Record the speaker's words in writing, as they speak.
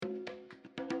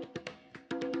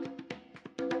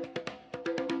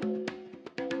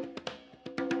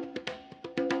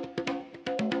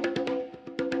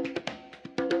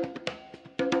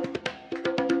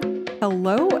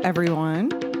Hello, everyone.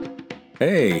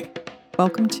 Hey,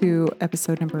 Welcome to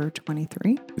episode number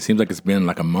 23. it seems like it's been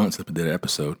like a month since we did an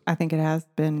episode. I think it has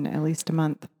been at least a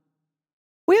month.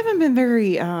 We haven't been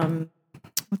very,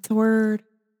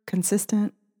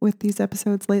 consistent with these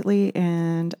episodes lately,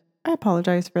 and I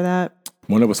apologize for that.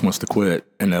 One of us wants to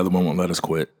quit, and the other one won't let us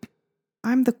quit.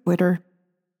 I'm the quitter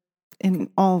in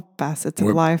all facets of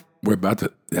life. We're about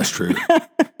to, that's true.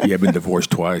 Yeah, I've been divorced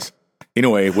twice.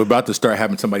 Anyway, we're about to start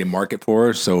having somebody market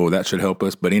for us, so that should help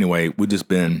us. But anyway, we've just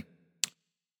been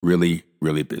really,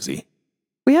 really busy.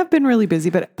 We have been really busy,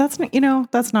 but that's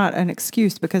not an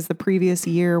excuse, because the previous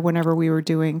year, whenever we were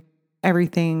doing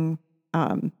everything,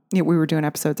 we were doing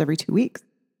episodes every 2 weeks.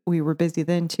 We were busy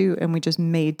then too, and we just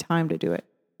made time to do it.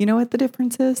 You know what the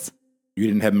difference is? You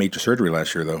didn't have major surgery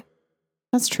last year, though.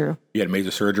 That's true. You had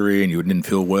major surgery, and you didn't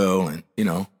feel well, and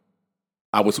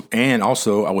I was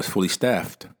fully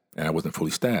staffed, and I wasn't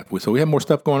fully staffed. So we had more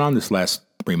stuff going on this last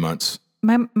 3 months.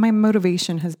 My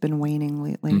motivation has been waning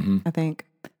lately, I think.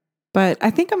 But I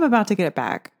think I'm about to get it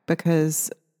back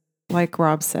because, like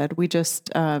Rob said, we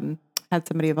just had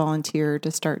somebody volunteer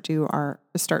to start doing our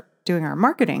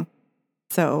marketing.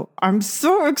 So I'm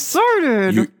so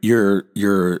excited.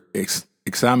 Your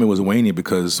excitement was waning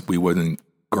because we wasn't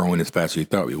growing as fast as you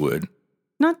thought we would.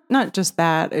 Not just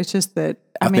that. It's just that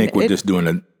I think we're just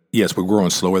doing yes, we're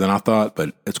growing slower than I thought,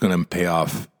 but it's going to pay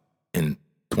off in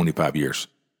 25 years.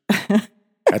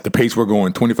 At the pace we're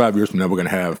going, 25 years from now, we're going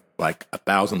to have like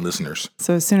 1,000 listeners.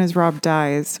 So as soon as Rob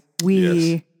dies,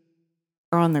 we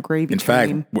are on the gravy train.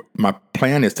 In fact, my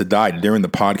plan is to die during the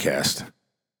podcast.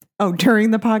 Oh,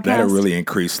 during the podcast? That'll really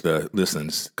increase the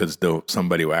listens because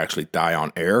somebody will actually die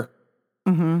on air,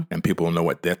 and people will know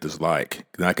what death is like.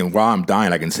 While I'm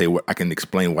dying, I can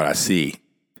explain what I see.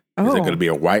 Is it going to be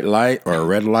a white light or a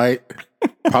red light?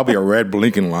 Probably a red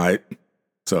blinking light.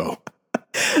 So.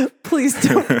 Please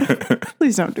don't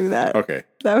do that. Okay.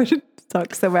 That would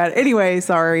suck so bad. Anyway,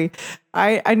 sorry.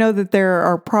 I know that there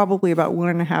are probably about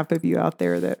 1.5 of you out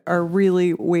there that are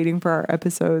really waiting for our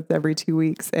episodes every 2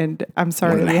 weeks. And I'm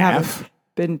sorry that we haven't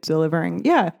been delivering.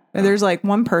 Yeah. And there's like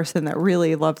one person that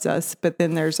really loves us, but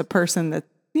then there's a person that,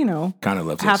 kind of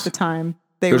loves half us. the time.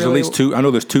 There's at least two. I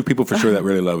know there's two people for sure that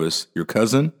really love us. Your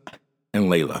cousin and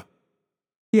Layla.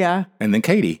 Yeah. And then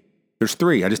Katie. There's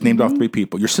 3. I just named off 3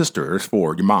 people. Your sister, there's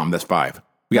 4. Your mom, that's 5.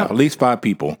 We got at least 5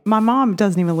 people. My mom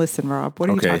doesn't even listen, Rob. What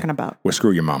are you talking about? Well, screw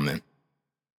your mom then.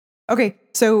 Okay,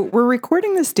 so we're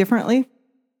recording this differently.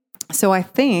 So I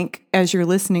think as you're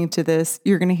listening to this,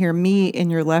 you're going to hear me in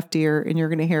your left ear and you're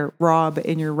going to hear Rob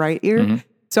in your right ear.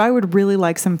 So I would really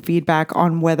like some feedback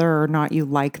on whether or not you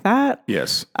like that.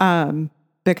 Yes.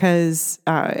 Because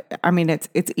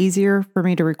it's easier for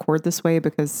me to record this way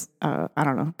because I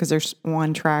don't know, because there's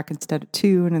 1 track instead of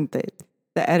 2, and the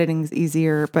editing is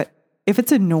easier. But if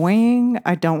it's annoying,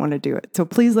 I don't want to do it. So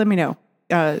please let me know.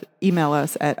 Email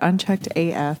us at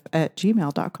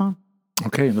uncheckedaf@gmail.com.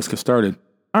 Okay, let's get started.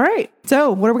 All right.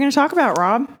 So what are we going to talk about,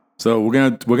 Rob? So we're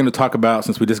gonna talk about,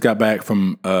 since we just got back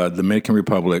from the Dominican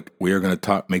Republic, we are going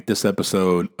to make this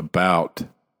episode about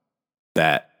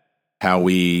that. How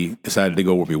we decided to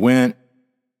go, where we went,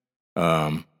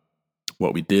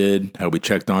 what we did, how we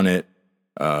checked on it,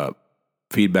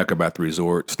 feedback about the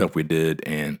resort, stuff we did,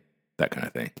 and that kind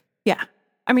of thing. Yeah.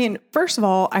 I mean, first of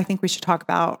all, I think we should talk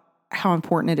about how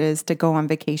important it is to go on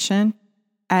vacation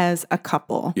as a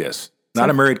couple. Yes.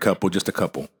 Not a married couple, just a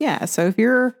couple. Yeah. So if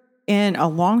you're in a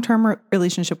long-term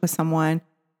relationship with someone,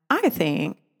 I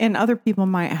think, and other people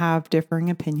might have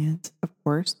differing opinions, of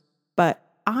course, but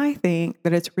I think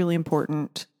that it's really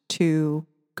important to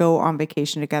go on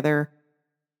vacation together.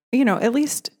 At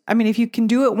least, if you can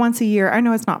do it once a year, I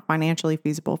know it's not financially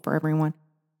feasible for everyone,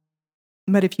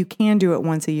 but if you can do it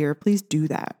once a year, please do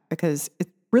that because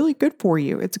it's really good for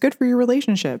you. It's good for your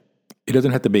relationship. It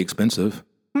doesn't have to be expensive.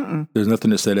 There's nothing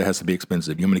that said it has to be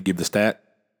expensive. You want me to give the stat?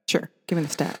 Sure. Give me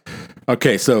the stat.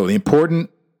 Okay. So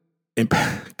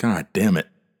God damn it.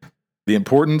 The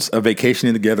importance of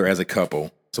vacationing together as a couple.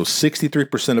 So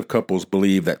 63% of couples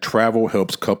believe that travel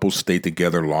helps couples stay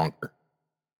together longer.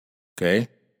 Okay?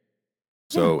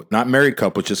 So not married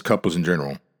couples, just couples in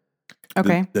general.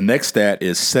 Okay. The next stat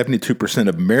is 72%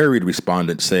 of married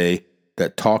respondents say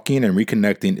that talking and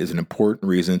reconnecting is an important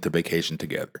reason to vacation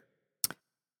together.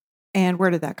 And where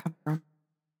did that come from?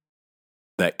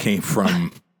 That came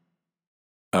from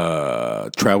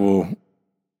travelus.org.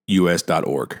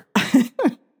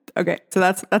 Okay, so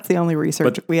that's the only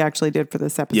research we actually did for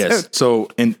this episode. Yes. So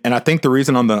and I think the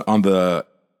reason on the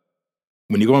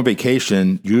when you go on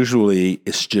vacation, usually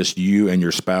it's just you and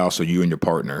your spouse or you and your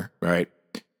partner, right?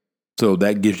 So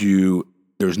that gives you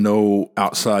there's no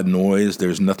outside noise.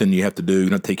 There's nothing you have to do. You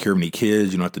don't have to take care of any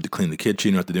kids. You don't have to clean the kitchen.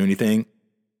 You don't have to do anything.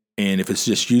 And if it's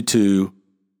just you two,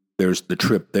 there's the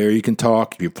trip there. You can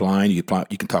talk. If you're flying, you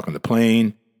can talk on the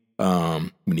plane.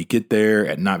 When you get there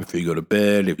at night before you go to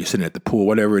bed, if you're sitting at the pool,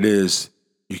 whatever it is,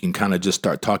 you can kind of just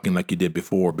start talking like you did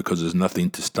before because there's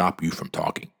nothing to stop you from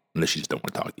talking unless you just don't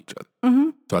want to talk to each other. Mm-hmm.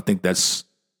 So I think that's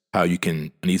how you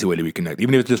can, an easy way to reconnect,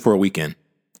 even if it's just for a weekend.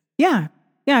 Yeah.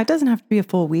 Yeah. It doesn't have to be a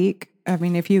full week. I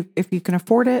mean, if you can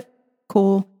afford it,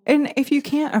 cool. And if you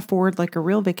can't afford like a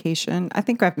real vacation, I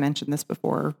think I've mentioned this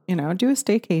before, do a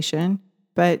staycation,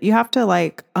 but you have to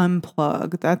like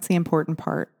unplug. That's the important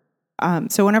part.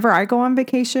 So whenever I go on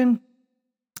vacation,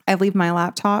 I leave my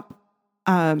laptop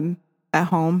at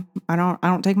home. I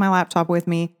don't take my laptop with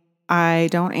me. I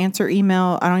don't answer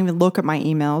email. I don't even look at my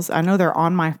emails. I know they're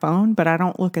on my phone, but I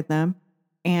don't look at them.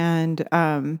 And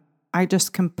I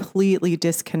just completely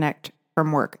disconnect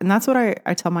from work. And that's what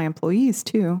I tell my employees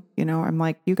too. I'm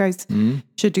like, you guys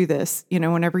should do this.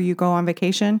 Whenever you go on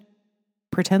vacation,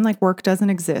 pretend like work doesn't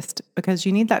exist because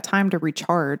you need that time to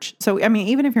recharge. So, I mean,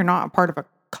 even if you're not a part of a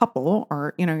couple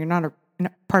or, you're not a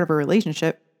part of a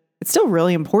relationship, it's still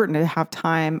really important to have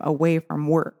time away from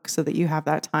work so that you have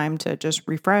that time to just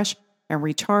refresh and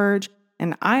recharge.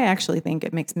 And I actually think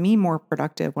it makes me more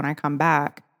productive when I come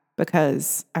back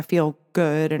because I feel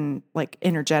good and like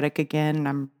energetic again and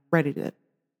I'm ready to,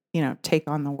 take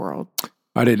on the world.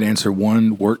 I didn't answer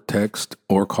one work text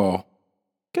or call.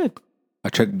 Good. I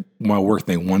checked my work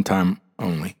thing one time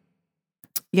only.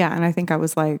 Yeah, and I think I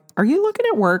was like, are you looking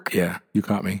at work? Yeah, you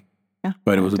caught me. Yeah.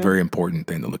 But it was a very important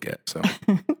thing to look at. So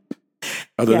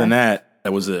other than that,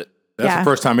 that was it. That's the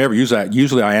first time ever.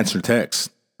 Usually I answer texts.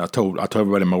 I told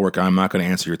everybody in my work, I'm not going to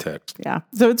answer your text. Yeah.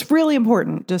 So it's really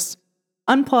important. Just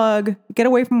unplug, get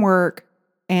away from work,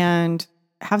 and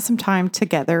have some time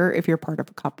together. If you're part of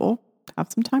a couple,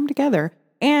 have some time together.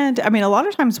 And I mean, a lot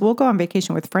of times we'll go on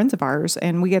vacation with friends of ours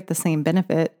and we get the same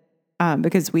benefit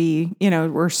because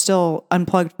we're still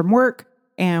unplugged from work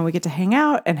and we get to hang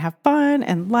out and have fun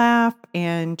and laugh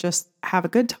and just have a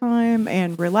good time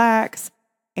and relax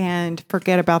and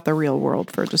forget about the real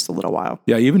world for just a little while.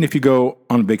 Yeah. Even if you go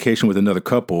on vacation with another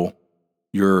couple,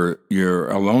 your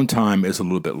alone time is a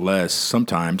little bit less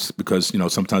sometimes because,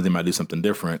 sometimes they might do something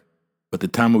different. But the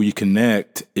time where you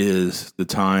connect is the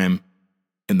time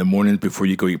in the morning before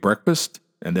you go eat breakfast.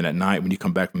 And then at night when you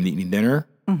come back from eating dinner,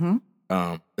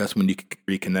 that's when you can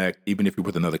reconnect, even if you're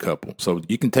with another couple. So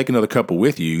you can take another couple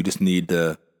with you. You just need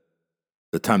the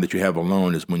time that you have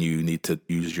alone is when you need to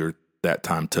use that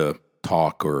time to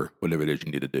talk or whatever it is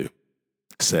you need to do.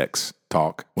 Sex,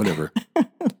 talk, whatever.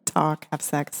 Talk, have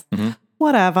sex,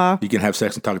 whatever. You can have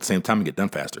sex and talk at the same time and get done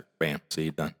faster. Bam, see,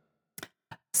 you're done.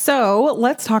 So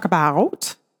let's talk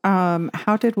about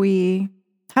how do we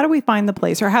find the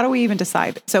place or how do we even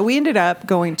decide? So we ended up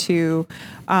going to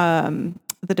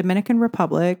the Dominican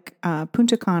Republic,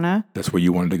 Punta Cana. That's where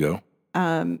you wanted to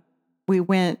go. We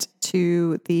went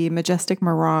to the Majestic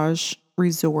Mirage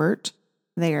Resort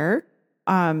there.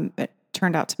 It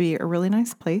turned out to be a really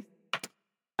nice place.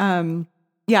 I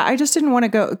just didn't want to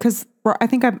go because I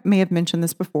think I may have mentioned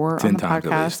this before on the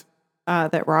podcast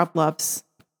that Rob loves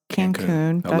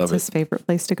Cancun. That's his favorite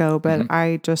place to go. But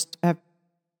I'm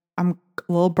a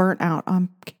little burnt out on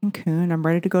Cancun. I'm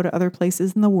ready to go to other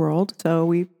places in the world. So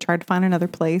we tried to find another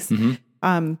place.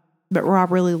 But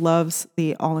Rob really loves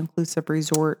the all-inclusive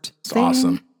resort. It's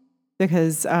awesome.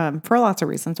 Because for lots of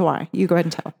reasons. Why? You go ahead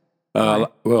and tell.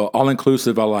 Well,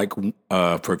 all-inclusive I like for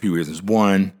a few reasons.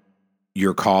 One,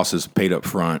 your cost is paid up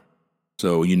front.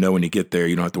 So when you get there,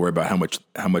 you don't have to worry about how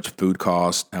much food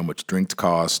costs, how much drinks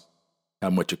cost, how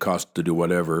much it costs to do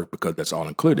whatever, because that's all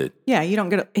included. Yeah, you don't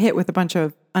get hit with a bunch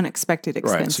of unexpected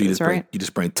expenses, right? So you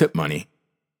just bring tip money.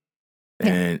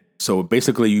 And so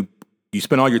basically you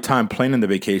spend all your time planning the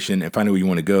vacation and finding where you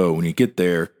want to go. When you get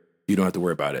there, you don't have to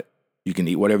worry about it. You can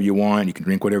eat whatever you want. You can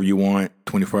drink whatever you want.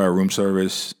 24-hour room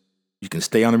service. You can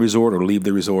stay on the resort or leave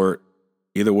the resort.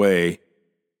 Either way,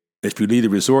 if you leave the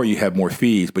resort, you have more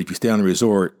fees. But if you stay on the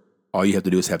resort, all you have to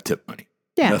do is have tip money.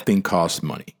 Yeah. Nothing costs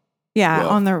money.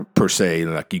 Yeah, well, per se,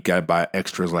 like you got to buy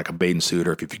extras like a bathing suit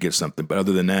or if you forget something. But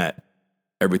other than that,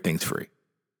 everything's free.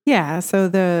 Yeah, so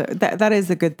that is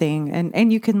a good thing.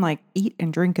 And you can like eat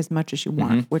and drink as much as you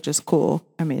want, which is cool.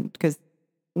 I mean, because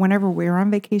whenever we're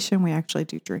on vacation, we actually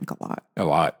do drink a lot. A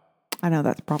lot. I know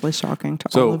that's probably shocking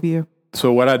to all of you.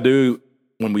 So what I do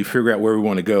when we figure out where we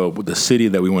want to go, the city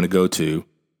that we want to go to,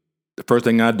 the first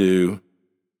thing I do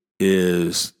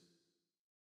is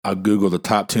I Google the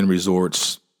top 10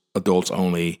 resorts, adults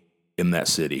only, in that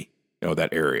city,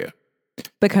 that area.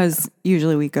 Because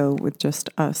usually we go with just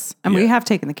us. And we have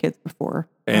taken the kids before.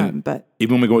 And but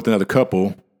even when we go with another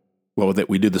couple, well, that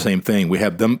we do the same thing. We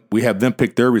have them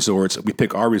pick their resorts. We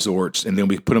pick our resorts, and then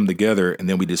we put them together, and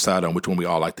then we decide on which one we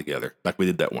all like together, like we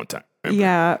did that one time.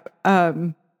 Remember?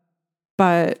 Yeah.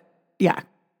 But yeah,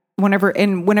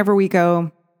 whenever we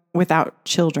go without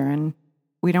children,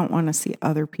 we don't want to see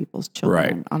other people's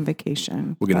children on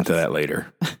vacation. We'll get into that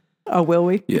later. Oh, will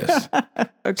we? Yes.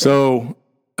 Okay. So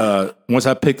once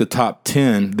I pick the top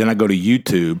 10, then I go to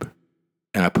YouTube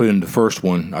and I put in the first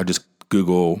one. I just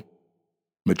Google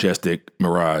Majestic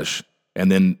Mirage.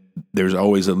 And then there's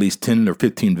always at least 10 or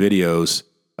 15 videos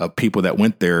of people that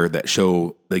went there that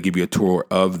they give you a tour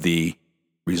of the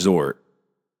resort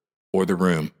or the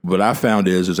room. What I found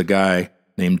is there's a guy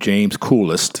named James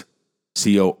Coolist,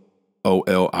 Coolist, who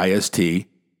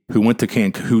went to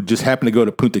Cancun, who just happened to go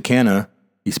to Punta Cana.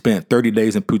 He spent 30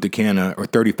 days in Punta Cana or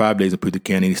 35 days in Punta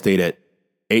Cana. And he stayed at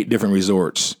 8 different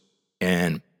resorts.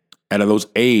 And out of those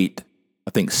 8,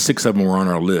 I think 6 of them were on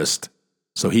our list.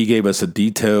 So he gave us a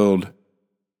detailed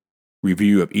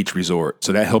review of each resort.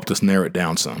 So that helped us narrow it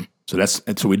down some. So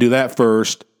we do that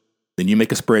first. Then you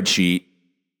make a spreadsheet.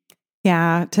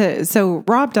 Yeah. So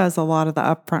Rob does a lot of the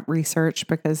upfront research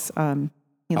because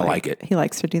he like it. He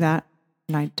likes to do that.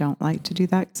 And I don't like to do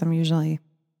that because I'm usually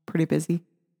pretty busy.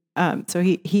 So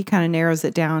he kind of narrows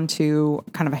it down to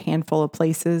kind of a handful of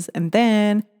places. And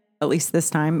then, at least this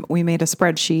time, we made a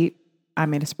spreadsheet. I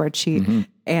made a spreadsheet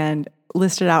and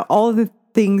listed out all of the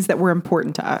things that were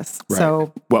important to us. Right.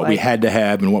 So what we had to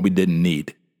have and what we didn't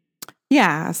need.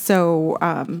 Yeah. So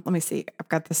let me see. I've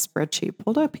got the spreadsheet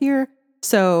pulled up here.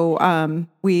 So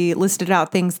we listed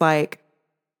out things like,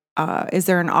 is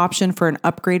there an option for an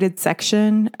upgraded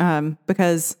section?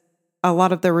 Because a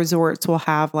lot of the resorts will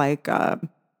have like 2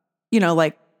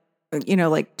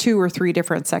 or 3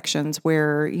 different sections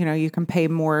where, you can pay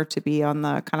more to be on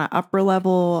the kind of upper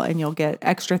level and you'll get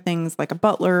extra things like a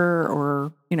butler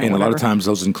or, And whatever. a lot of times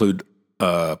those include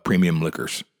premium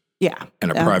liquors. Yeah. And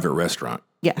a private restaurant.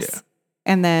 Yes. Yeah.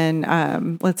 And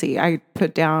then, let's see, I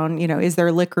put down, is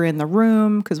there liquor in the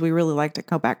room? Because we really like to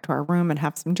go back to our room and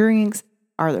have some drinks.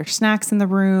 Are there snacks in the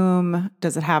room?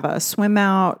 Does it have a swim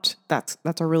out? That's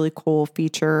a really cool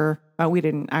feature. We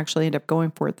didn't actually end up going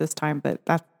for it this time, but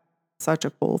that's such a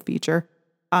cool feature.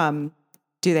 Do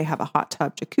they have a hot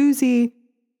tub jacuzzi?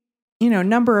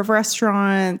 Number of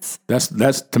restaurants.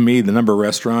 That's to me, the number of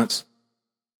restaurants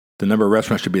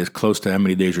should be as close to how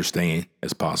many days you're staying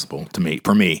as possible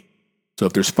for me. So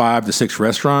if there's 5 to 6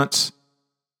 restaurants,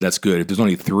 that's good. If there's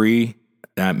only 3,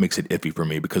 that makes it iffy for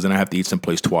me because then I have to eat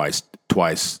someplace twice.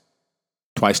 Twice.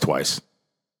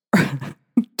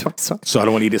 So I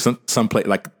don't want to eat it someplace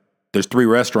like there's 3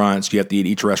 restaurants. You have to eat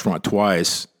each restaurant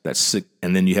twice. That's 6,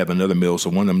 and then you have another meal. So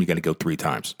one of them you got to go 3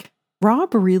 times.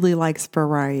 Rob really likes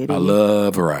variety. I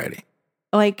love variety.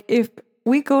 Like if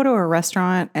we go to a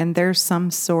restaurant and there's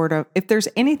if there's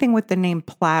anything with the name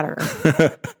platter,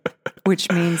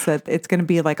 which means that it's going to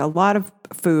be like a lot of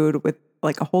food with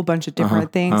like a whole bunch of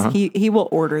different things. He will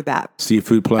order that.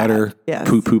 Seafood platter, yes.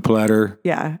 poo-poo platter.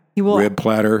 Yeah. He will rib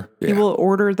platter. Yeah. He will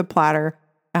order the platter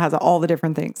that has all the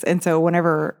different things. And so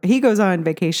whenever he goes on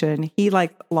vacation, he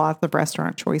likes lots of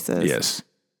restaurant choices. Yes.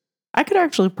 I could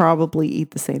actually probably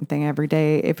eat the same thing every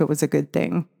day if it was a good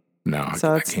thing. No,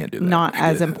 so I can't do that. Not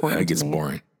as important. That gets to me.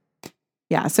 boring.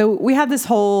 Yeah. So we had this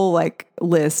whole like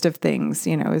list of things,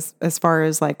 as far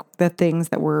as like the things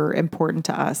that were important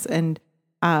to us. And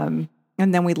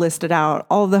then we listed out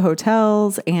all of the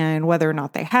hotels and whether or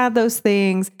not they had those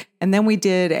things. And then we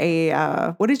did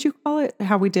what did you call it?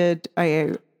 We did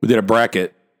a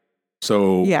bracket.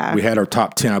 So we had our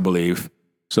top 10, I believe.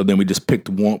 So then we just picked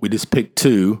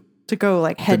 2 to go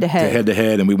like head to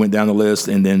head. And we went down the list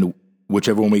and then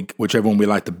whichever one we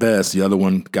liked the best, the other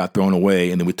one got thrown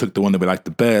away. And then we took the one that we liked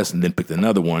the best and then picked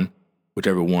another one,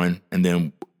 whichever one. And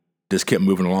then just kept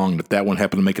moving along. If that one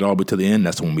happened to make it all the way to the end,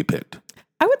 that's the one we picked.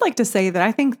 I would like to say that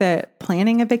I think that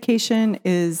planning a vacation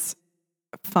is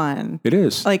fun. It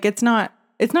is. Like it's not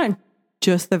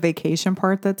just the vacation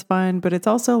part that's fun, but it's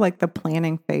also like the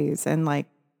planning phase and like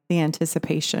the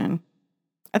anticipation.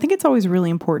 I think it's always really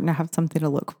important to have something to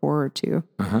look forward to.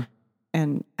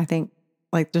 And I think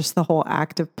like just the whole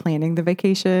act of planning the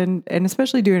vacation and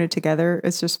especially doing it together,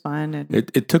 it's just fun. And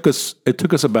it took us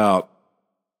about,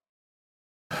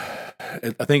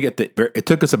 I think it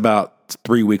took us about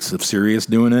 3 weeks of serious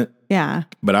doing it. Yeah.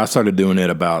 But I started doing it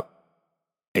about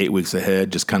 8 weeks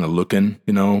ahead, just kind of looking,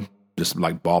 just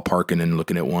like ballparking and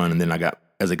looking at one. And then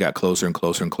as it got closer and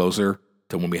closer and closer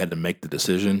to when we had to make the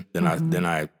decision, then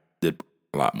I did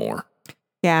a lot more.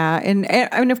 Yeah.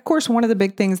 And of course, one of the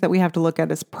big things that we have to look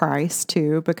at is price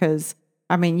too, because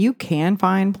I mean, you can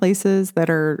find places that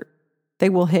are they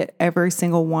will hit every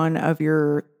single one of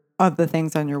the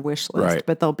things on your wish list, Right.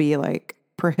 but they'll be like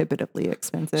prohibitively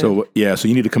expensive. So yeah, so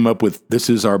you need to come up with, this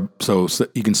is our, so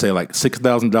you can say like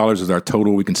 $6,000 is our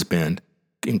total we can spend,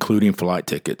 including flight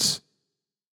tickets.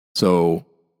 So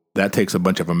that takes a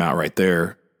bunch of them out right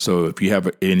there. So if you have,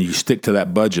 and you stick to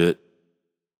that budget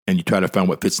and you try to find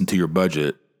what fits into your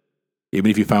budget,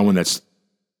 even if you find one that's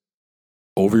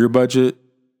over your budget,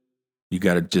 you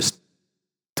got to just,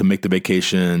 to make the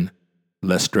vacation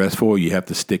less stressful, you have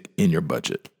to stick in your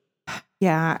budget.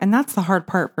 Yeah, and that's the hard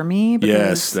part for me.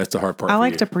 Yes, that's the hard part. I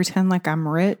like to pretend like I'm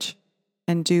rich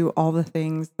and do all the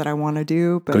things that I want to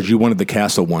do. Because you wanted the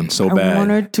castle one so bad. I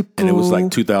wanted to go, and it was like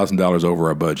 $2,000 over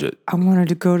our budget. I wanted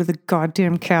to go to the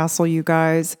goddamn castle, you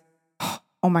guys.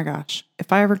 Oh my gosh.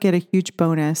 If I ever get a huge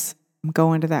bonus, I'm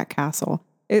going to that castle.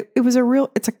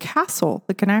 It's a castle,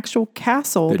 like an actual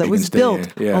castle that was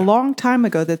built a long time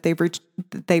ago that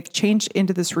they've changed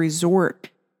into this resort.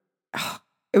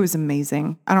 It was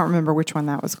amazing. I don't remember which one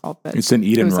that was called, but it's in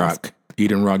Eden Rock, awesome.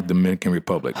 Eden Rock, Dominican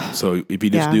Republic. So if you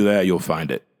just do that, you'll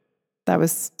find it. That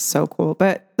was so cool,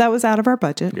 but that was out of our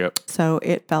budget. Yep. So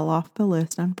it fell off the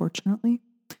list, unfortunately.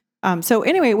 So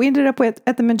anyway, we ended up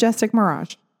at the Majestic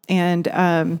Mirage,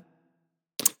 and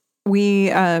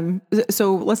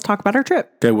so let's talk about our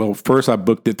trip. Okay. Well, first I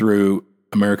booked it through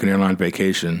American Airlines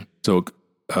Vacation. So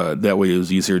that way it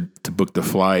was easier to book the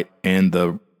flight and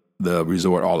the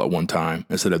resort all at one time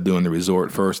instead of doing the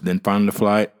resort first, then finding the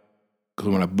flight.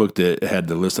 Because when I booked it, it had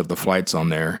the list of the flights on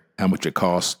there, how much it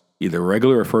cost, either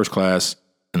regular or first class,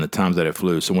 and the times that it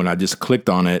flew. So when I just clicked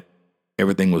on it,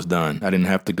 everything was done. I didn't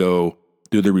have to go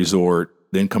do the resort,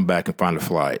 then come back and find a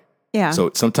flight. Yeah.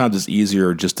 So sometimes it's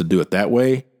easier just to do it that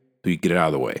way so you get it out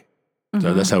of the way. Mm-hmm.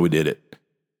 So that's how we did it.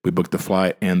 We booked the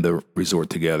flight and the resort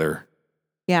together.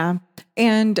 Yeah.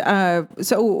 And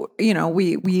so,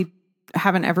 we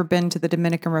haven't ever been to the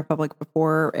Dominican Republic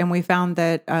before, and we found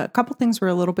that a couple things were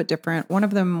a little bit different. One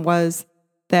of them was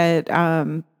that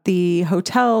the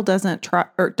hotel doesn't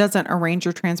arrange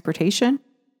your transportation.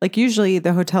 Like usually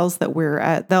the hotels that we're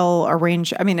at, they'll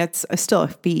arrange, I mean, it's still a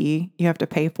fee. You have to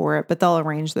pay for it, but they'll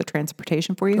arrange the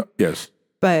transportation for you. Yes.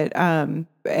 But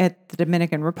at the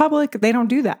Dominican Republic, they don't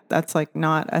do that. That's like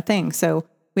not a thing. So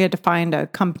we had to find a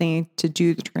company to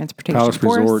do the transportation Palace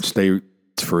for Resorts,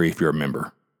 it's free if you're a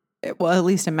member. Well, at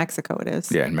least in Mexico it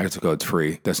is. Yeah, in Mexico it's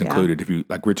free. That's included. If you,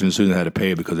 like Richard and Susan had to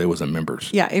pay because they wasn't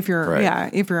members. Yeah, if you're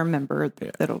a member,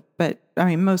 that'll. But I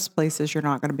mean, most places you're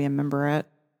not going to be a member at,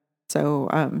 so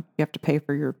you have to pay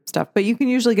for your stuff. But you can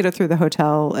usually get it through the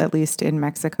hotel, at least in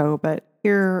Mexico. But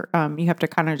here, you have to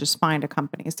kind of just find a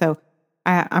company. So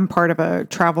I'm part of a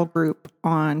travel group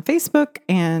on Facebook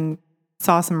and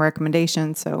saw some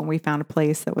recommendations. So we found a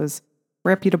place that was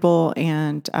reputable,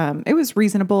 and it was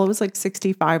reasonable. It was like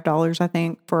 $65, I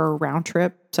think, for a round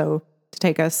trip. So to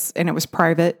take us, and it was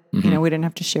private. Mm-hmm. We didn't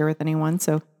have to share with anyone.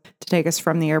 So to take us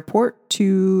from the airport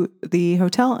to the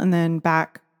hotel, and then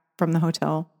back from the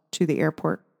hotel to the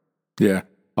airport. Yeah.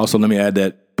 Also, let me add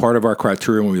that part of our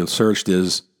criteria when we searched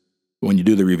is when you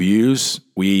do the reviews,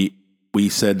 we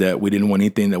said that we didn't want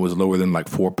anything that was lower than like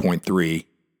 4.3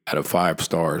 out of 5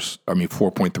 stars. I mean,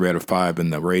 4.3 out of 5 in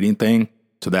the rating thing.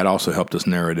 So that also helped us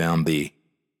narrow down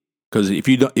because if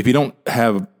you don't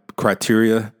have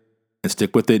criteria and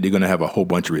stick with it, you're going to have a whole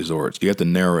bunch of resorts. You have to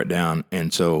narrow it down.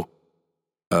 And so,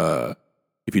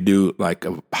 if you do like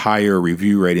a higher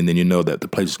review rating, then you know that the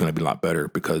place is going to be a lot better,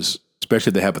 because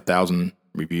especially if they have 1,000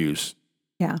 reviews.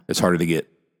 Yeah. It's harder to get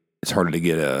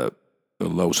a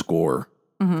low score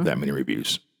for that many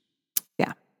reviews.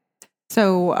 Yeah.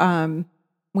 So,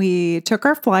 we took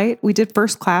our flight. We did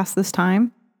first class this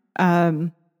time.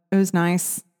 It was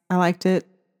nice. I liked it.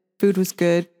 Food was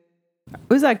good. It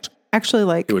was actually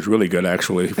like, it was really good.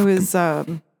 Actually, it was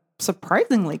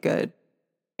surprisingly good,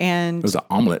 and it was an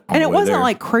omelet, and it wasn't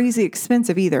like crazy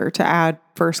expensive either to add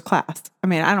first class. I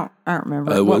mean, I don't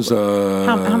remember. It was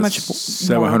how much?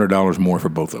 $700 more for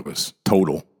both of us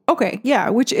total. Okay, yeah,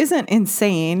 which isn't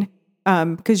insane,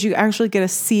 because you actually get a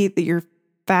seat that your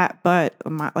fat butt,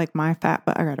 my fat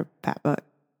butt. I got a fat butt.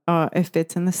 It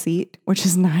fits in the seat, which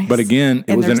is nice. But again,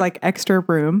 there's like extra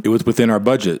room. It was within our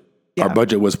budget. Yeah. Our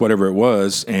budget was whatever it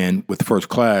was, and with first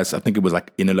class, I think it was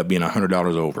ended up being $100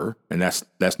 over, and that's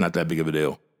not that big of a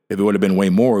deal. If it would have been way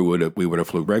more, we would have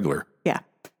flew regular. Yeah.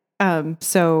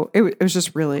 So it was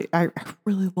just I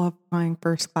really love flying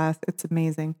first class. It's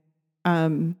amazing.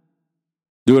 Do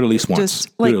it at least once.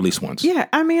 Do it at least once. Yeah,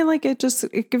 I mean,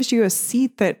 it gives you a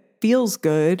seat that feels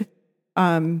good.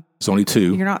 It's only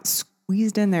 2. You're not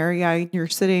squeezed in there. Yeah, you're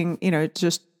sitting,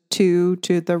 just 2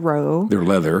 to the row. They're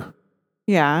leather.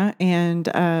 Yeah,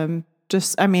 and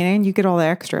And you get all the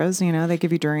extras. They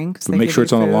give you drinks. But they make give sure you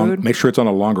it's on food. make sure it's on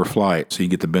a longer flight so you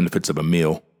get the benefits of a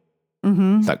meal.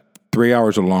 Mm-hmm. Like 3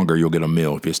 hours or longer, you'll get a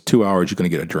meal. If it's 2 hours, you're going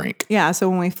to get a drink. Yeah. So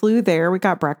when we flew there, we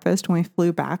got breakfast. When we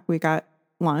flew back, we got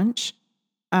lunch.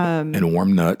 And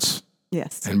warm nuts.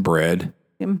 Yes. And bread.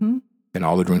 Mm-hmm. And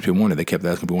all the drinks we wanted. They kept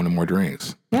asking if we wanted more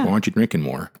drinks. Yeah. Why aren't you drinking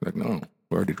more? Like, no,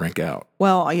 we already drank out.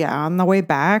 Well, yeah. On the way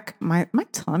back, my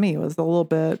tummy was a little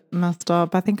bit messed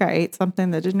up. I think I ate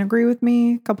something that didn't agree with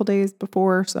me a couple days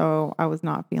before, so I was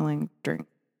not feeling drink.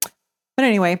 But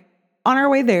anyway, on our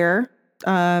way there,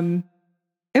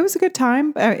 it was a good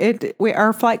time.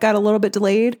 Our flight got a little bit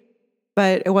delayed,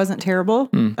 but it wasn't terrible.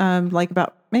 Like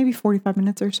about maybe 45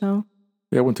 minutes or so.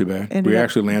 Yeah, it wasn't too bad. We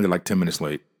actually landed like 10 minutes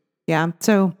late. Yeah.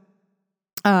 So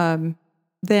then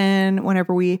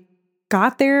whenever we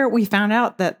got there, we found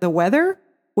out that the weather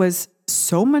was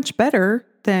so much better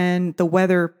than the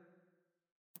weather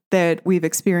that we've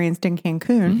experienced in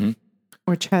Cancun,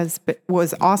 which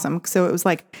was awesome. So it was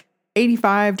like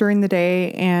 85 during the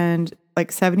day and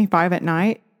like 75 at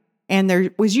night. And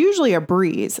there was usually a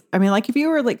breeze. I mean, like if you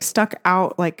were like stuck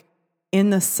out like in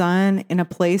the sun in a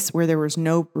place where there was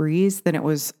no breeze, then it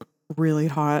was really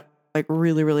hot, like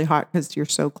really, really hot because you're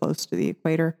so close to the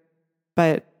equator.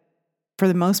 But for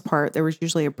the most part, there was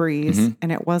usually a breeze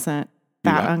and it wasn't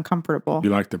that uncomfortable. You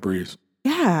like the breeze?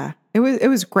 Yeah, it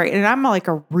was great. And I'm like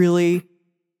a really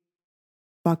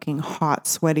fucking hot,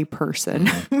 sweaty person.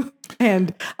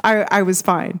 And I was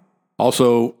fine.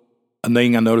 Also, a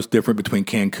thing I noticed different between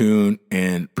Cancun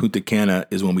and Punta Cana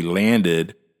is when we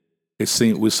landed, so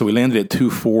we landed at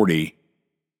 2:40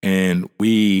 and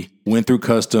we went through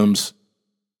customs,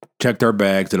 checked our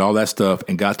bags, did all that stuff,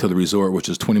 and got to the resort, which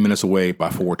is 20 minutes away by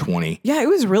 4:20. Yeah, it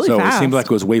was really fast. So it seemed like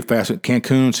it was way faster.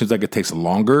 Cancun seems like it takes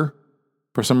longer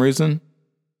for some reason.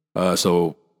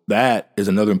 So that is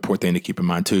another important thing to keep in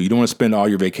mind too. You don't want to spend all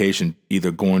your vacation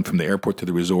either going from the airport to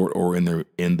the resort or in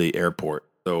the airport.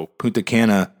 So Punta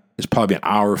Cana is probably an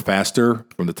hour faster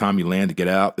from the time you land to get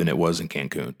out than it was in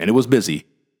Cancun. And it was busy.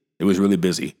 It was really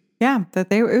busy. Yeah,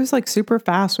 it was like super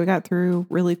fast. We got through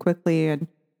really quickly and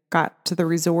got to the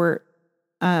resort.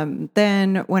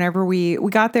 Then whenever we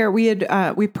got there,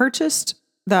 we purchased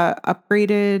the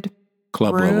upgraded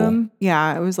club room. level.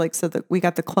 Yeah, it was like so that we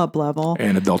got the club level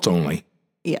and adults only.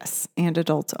 Yes, and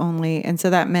adults only. And so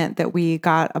that meant that we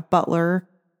got a butler,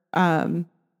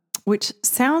 which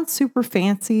sounds super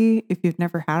fancy if you've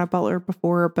never had a butler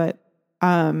before, but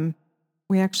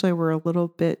we actually were a little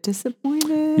bit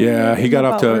disappointed. Yeah, he got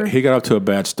off to a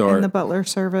bad start in the butler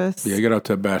service. Yeah, he got off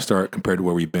to a bad start compared to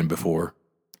where we've been before.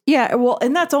 Yeah, well,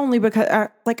 and that's only because I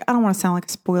don't want to sound like a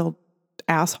spoiled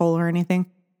asshole or anything,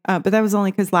 but that was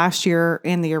only because last year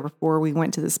and the year before we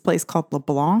went to this place called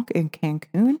LeBlanc in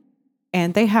Cancun,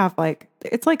 and they have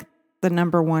it's like the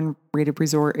 #1 rated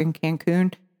resort in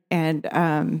Cancun,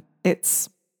 and it's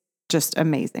just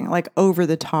amazing, like over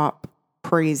the top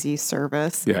crazy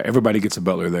service. Yeah, everybody gets a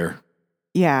butler there.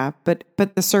 Yeah, but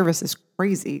the service is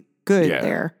crazy good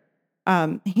there.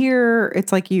 Here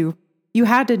it's like you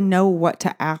had to know what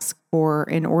to ask for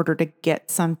in order to get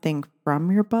something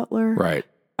from your butler. Right.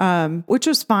 Which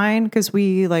was fine because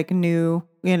we knew,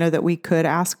 that we could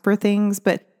ask for things.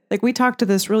 But we talked to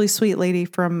this really sweet lady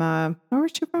from, where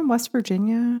was she from? West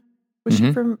Virginia? Was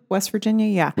she from West Virginia?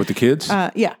 Yeah. With the kids?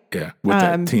 Yeah. Yeah. With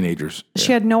the teenagers. Yeah.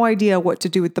 She had no idea what to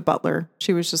do with the butler.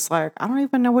 She was just like, I don't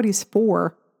even know what he's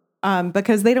for.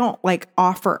 Because they don't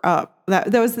offer up.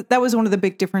 That was one of the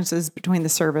big differences between the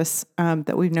service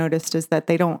that we've noticed is that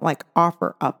they don't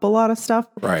offer up a lot of stuff.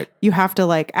 Right. You have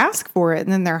to ask for it,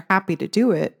 and then they're happy to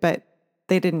do it. But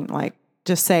they didn't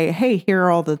just say, "Hey, here are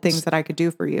all the things that I could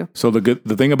do for you." So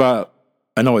the thing about,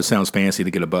 I know it sounds fancy to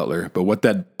get a butler, but what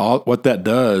that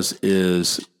does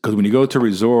is, because when you go to a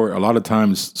resort, a lot of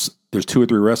times there's 2 or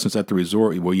 3 restaurants at the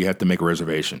resort where you have to make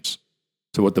reservations.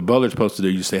 So what the butler's supposed to do,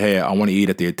 you say, hey, I want to eat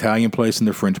at the Italian place and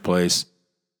the French place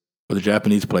or the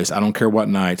Japanese place. I don't care what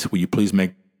nights. Will you please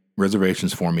make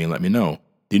reservations for me and let me know?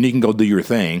 Then you can go do your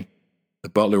thing. The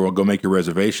butler will go make your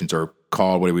reservations or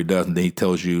call, whatever he does, and then he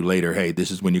tells you later, hey,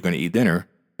 this is when you're going to eat dinner,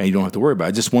 and you don't have to worry about it.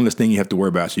 It's just one less thing you have to worry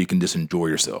about so you can just enjoy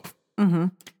yourself. Mm-hmm.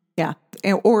 Yeah.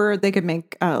 Or they could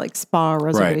make spa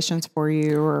reservations for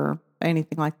you or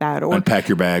anything like that. Or unpack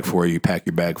your bag for you, pack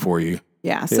your bag for you.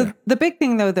 Yeah. So the big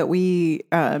thing though that we,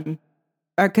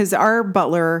 because our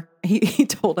butler, he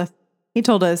told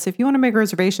us, if you want to make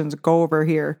reservations, go over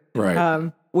here.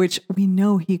 Right. Which we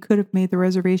know he could have made the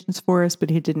reservations for us, but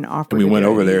he didn't offer. And we went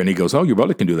over there and he goes, oh, your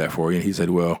butler can do that for you. And he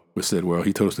said, well,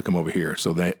 he told us to come over here.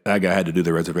 So that guy had to do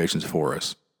the reservations for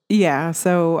us. Yeah.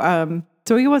 So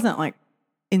he wasn't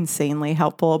insanely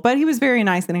helpful, but he was very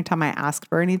nice anytime I asked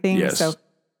for anything. Yes. So,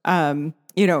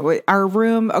 you know, our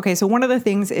room. Okay, so one of the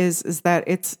things is that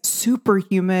it's super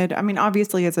humid. I mean,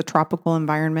 obviously it's a tropical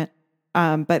environment,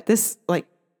 but this like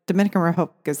Dominican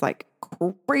Republic is like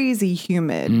crazy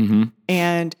humid,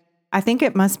 and I think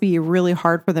it must be really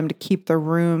hard for them to keep the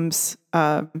rooms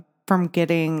from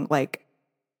getting like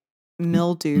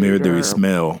mildewy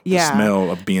smell. Yeah. The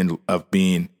smell of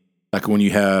being like when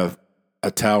you have a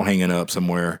towel hanging up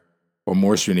somewhere or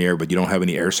moisture in the air, but you don't have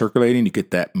any air circulating, you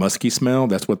get that musky smell.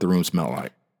 That's what the room smelled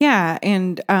like. Yeah,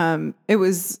 and it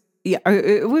was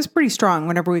pretty strong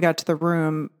whenever we got to the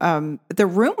room. The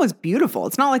room was beautiful.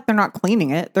 It's not like they're not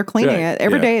cleaning it. They're cleaning it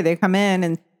every day. They come in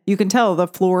and you can tell the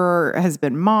floor has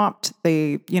been mopped.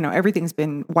 Everything's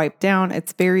been wiped down.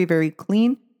 It's very, very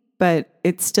clean, but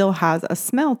it still has a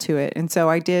smell to it. And so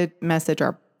I did message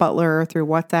our butler through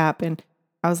WhatsApp, and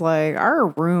I was like, our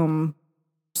room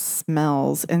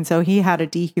smells. And so he had a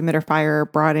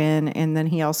dehumidifier brought in, and then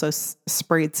he also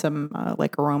sprayed some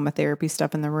like aromatherapy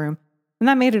stuff in the room, and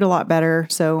that made it a lot better.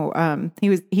 So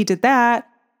he did that,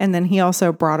 and then he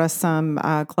also brought us some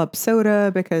club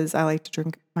soda because I like to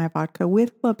drink my vodka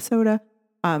with club soda,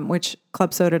 which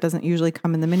club soda doesn't usually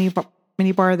come in the mini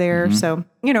bar there. So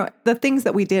the things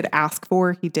that we did ask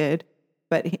for, he did,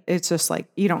 but it's just like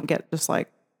you don't get just like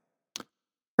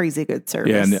crazy good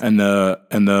service. Yeah, and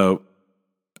the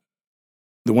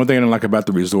one thing I don't like about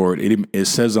the resort, it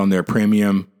says on their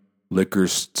premium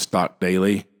liquors stocked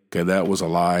daily. Okay, that was a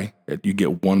lie. You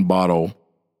get one bottle.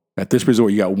 At this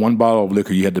resort, you got one bottle of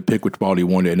liquor. You had to pick which bottle you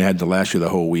wanted, and it had to last you the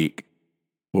whole week.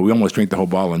 Well, we almost drank the whole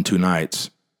bottle in 2 nights,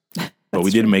 but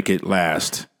we didn't make it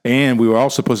last. And we were all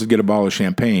supposed to get a bottle of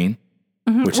champagne,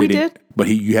 which we did. But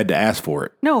you had to ask for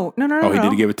it. No. Oh, he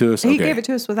did give it to us? He gave it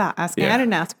to us without asking. Yeah. I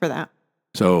didn't ask for that.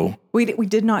 So we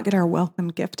did not get our welcome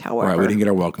gift, however. Right, we didn't get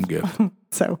our welcome gift.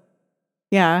 So,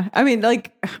 yeah. I mean,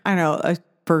 like, I know,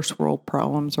 first world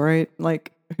problems, right?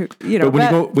 Like,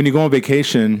 But when you go on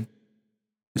vacation,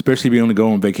 especially if you only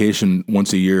go on vacation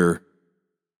once a year,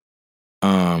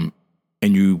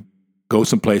 and you go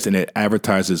someplace and it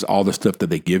advertises all the stuff that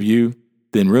they give you,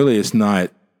 then really it's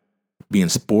not being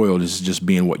spoiled. It's just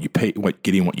being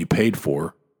getting what you paid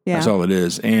for. Yeah. That's all it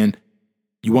is. And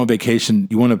you want vacation,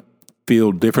 you want to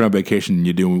feel different on vacation than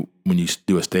you do when you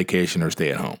do a staycation or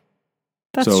stay at home.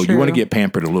 That's so true. You want to get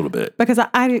pampered a little bit. Because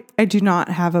I do not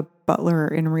have a butler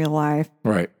in real life.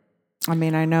 Right. I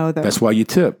mean, I know that. That's why you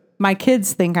tip. My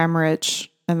kids think I'm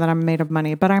rich and that I'm made of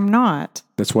money, but I'm not.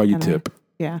 That's why you tip.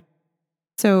 Yeah.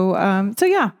 So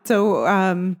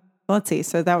let's see.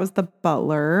 So that was the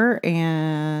butler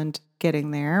and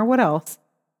getting there. What else?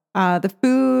 The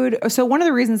food. So one of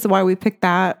the reasons why we picked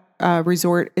that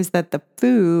resort is that the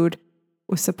food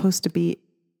was supposed to be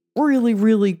really,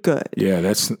 really good. Yeah,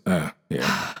 that's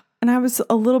yeah. And I was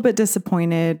a little bit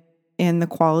disappointed in the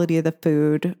quality of the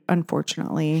food,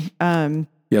 unfortunately.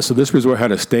 Yeah, so this resort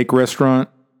had a steak restaurant,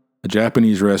 a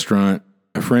Japanese restaurant,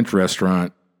 a French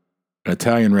restaurant, an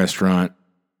Italian restaurant,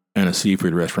 and a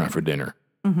seafood restaurant for dinner.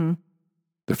 Mm-hmm.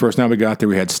 The first night we got there,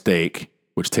 we had steak,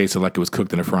 which tasted like it was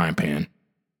cooked in a frying pan.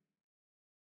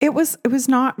 It was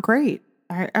not great.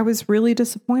 I was really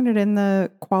disappointed in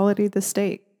the quality of the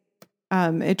steak.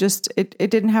 It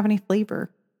didn't have any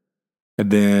flavor. And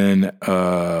then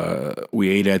we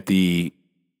ate at the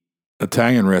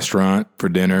Italian restaurant for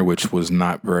dinner, which was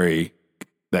not very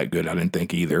that good, I didn't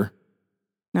think either.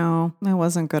 No, it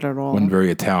wasn't good at all. Wasn't very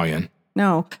Italian.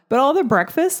 No, but all the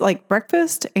breakfast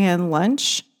and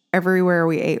lunch everywhere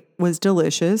we ate was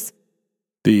delicious.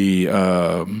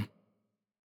 So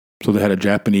they had a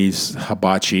Japanese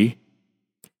hibachi.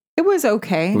 It was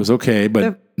okay. It was okay,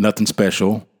 but nothing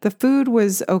special. The food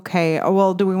was okay. Oh,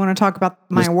 well, do we want to talk about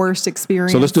my worst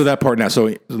experience? So let's do that part now.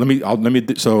 So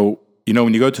so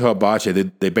when you go to hibachi,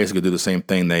 they basically do the same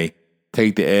thing. They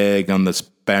take the egg on the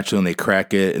spatula and they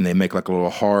crack it and they make like a little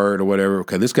heart or whatever.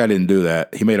 Okay, this guy didn't do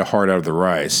that. He made a heart out of the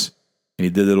rice and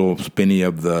he did a little spinny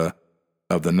of the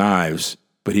knives,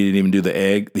 but he didn't even do the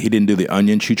egg. He didn't do the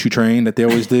onion choo-choo train that they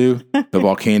always do, the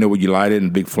volcano where you light it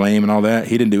and big flame and all that.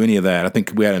 He didn't do any of that. I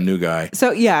think we had a new guy.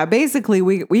 So yeah, basically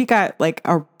we got like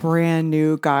a brand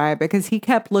new guy because he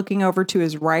kept looking over to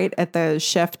his right at the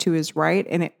chef to his right,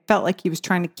 and it felt like he was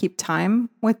trying to keep time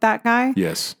with that guy.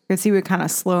 Yes. Because he would kind of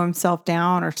slow himself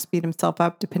down or speed himself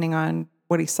up depending on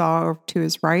what he saw over to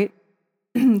his right.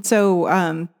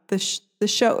 So the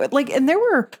show,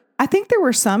 and I think there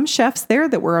were some chefs there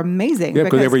that were amazing. Yeah,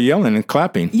 because they were yelling and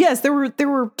clapping. Yes, there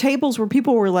were tables where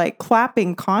people were like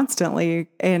clapping constantly,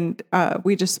 and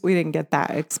we didn't get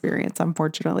that experience,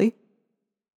 unfortunately.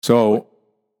 So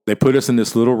they put us in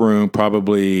this little room,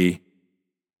 probably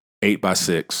 8 by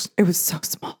 6. It was so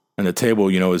small. And the table,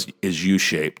 is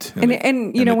U-shaped. And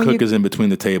the cook is in between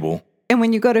the table. And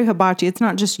when you go to hibachi, it's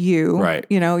not just you. Right.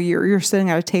 You're sitting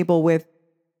at a table with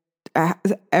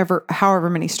however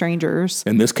many strangers.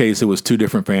 In this case, it was 2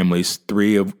 different families.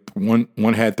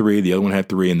 One had 3, the other one had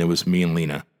 3, and there was me and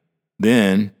Lena.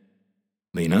 Then,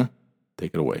 Lena,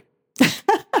 take it away.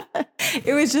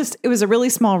 It was a really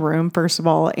small room, first of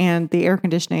all, and the air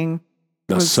conditioning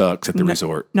sucks at the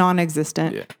resort.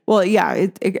 Non-existent. Yeah. Well, yeah,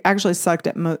 it actually sucked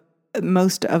at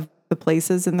most of the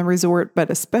places in the resort, but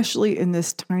especially in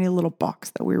this tiny little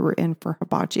box that we were in for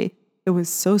hibachi. It was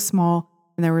so small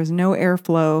and there was no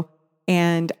airflow.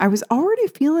 And I was already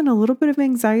feeling a little bit of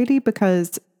anxiety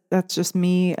because that's just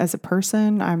me as a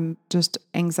person. I'm just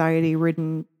anxiety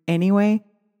ridden anyway.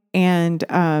 And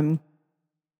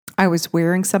I was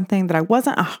wearing something that I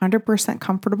wasn't 100%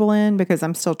 comfortable in because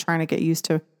I'm still trying to get used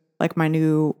to like my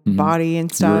new body and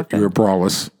stuff. You were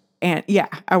braless. And yeah,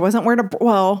 I wasn't wearing a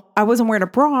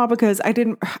bra because I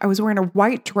was wearing a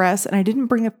white dress and I didn't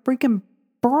bring a freaking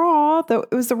bra, though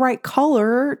it was the right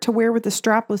color to wear with the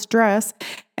strapless dress.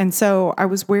 And so I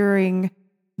was wearing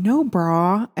no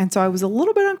bra. And so I was a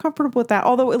little bit uncomfortable with that,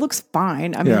 although it looks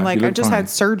fine. I mean, like I just had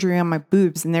surgery on my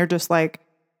boobs and they're just like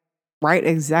right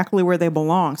exactly where they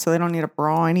belong. So they don't need a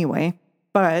bra anyway.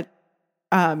 But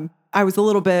I was a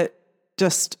little bit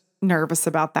just nervous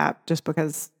about that just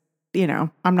because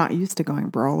I'm not used to going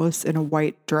braless in a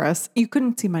white dress. You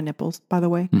couldn't see my nipples, by the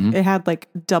way. Mm-hmm. It had like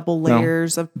double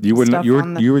layers of stuff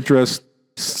on you were dressed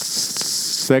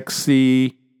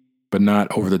sexy, but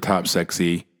not over the top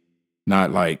sexy.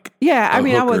 Not like I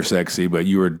was sexy, but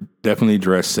you were definitely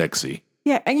dressed sexy.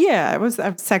 Yeah, I was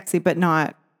sexy, but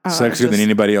not sexier than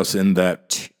anybody else in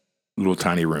that little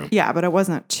tiny room. Yeah, but it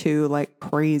wasn't too like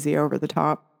crazy over the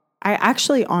top. I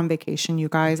actually on vacation, you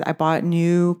guys, I bought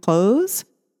new clothes.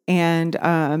 And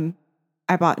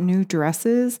I bought new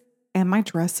dresses, and my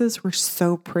dresses were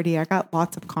so pretty. I got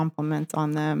lots of compliments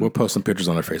on them. We'll post some pictures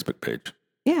on our Facebook page.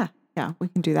 Yeah, we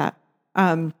can do that.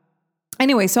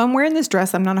 Anyway, so I'm wearing this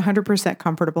dress I'm not 100%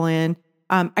 comfortable in.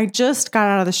 I just got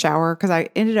out of the shower because I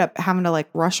ended up having to like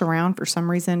rush around for some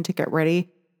reason to get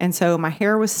ready. And so my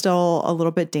hair was still a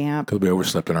little bit damp. Because we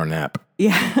overslept in our nap.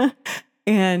 Yeah.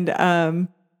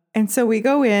 And so we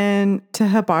go in to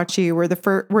hibachi. We're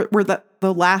the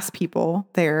last people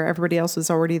there. Everybody else is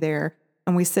already there.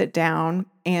 And we sit down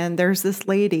and there's this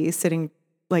lady sitting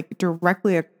like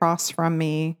directly across from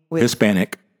me with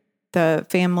Hispanic. The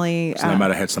family. So that might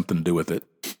have had something to do with it.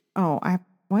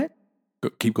 What?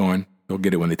 Keep going. You'll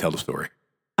get it when they tell the story.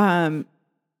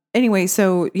 Anyway,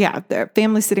 so yeah, the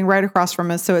family's sitting right across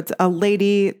from us. So it's a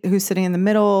lady who's sitting in the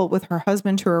middle with her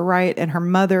husband to her right and her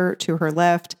mother to her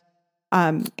left.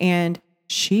 And the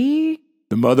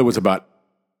mother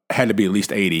had to be at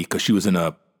least 80 because she was in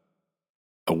a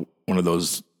one of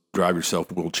those drive yourself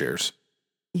wheelchairs.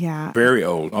 Yeah. Very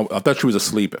old. I thought she was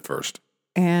asleep at first.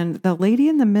 And the lady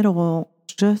in the middle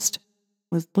just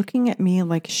was looking at me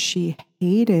like she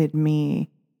hated me.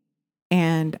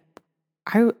 And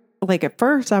at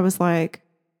first I was like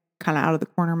kind of out of the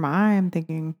corner of my eye. I'm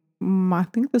thinking, I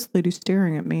think this lady's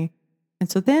staring at me.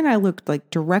 And so then I looked like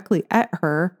directly at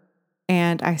her.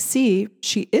 And I see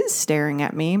she is staring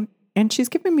at me and she's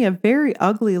giving me a very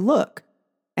ugly look.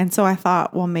 And so I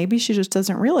thought, well, maybe she just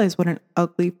doesn't realize what an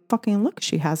ugly fucking look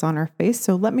she has on her face.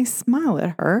 So let me smile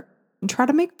at her and try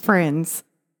to make friends.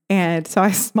 And so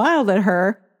I smiled at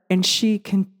her and she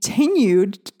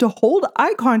continued to hold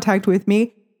eye contact with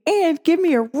me and give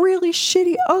me a really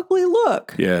shitty, ugly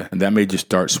look. Yeah. And that made you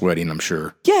start sweating, I'm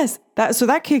sure. Yes. So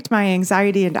that kicked my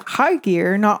anxiety into high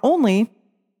gear. Not only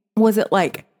was it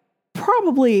like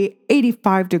probably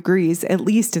 85 degrees, at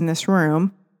least in this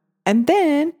room. And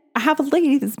then I have a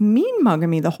lady that's mean mugging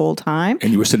me the whole time.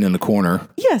 And you were sitting in the corner.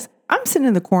 Yes, I'm sitting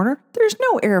in the corner. There's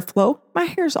no airflow. My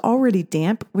hair's already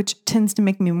damp, which tends to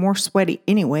make me more sweaty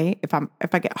anyway. If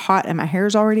I get hot and my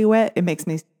hair's already wet, it makes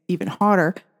me even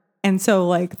hotter. And so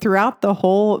like throughout the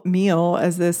whole meal,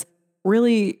 as this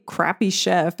really crappy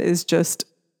chef is just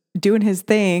doing his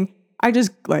thing, I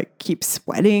just like keep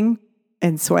sweating.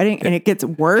 And it gets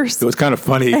worse. It was kind of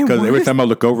funny because every time I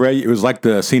look over at you, it was like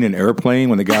the scene in Airplane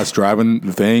when the guy's driving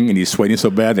the thing and he's sweating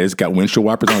so bad that he's got windshield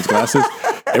wipers on his glasses.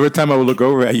 Every time I would look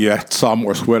over at you, I saw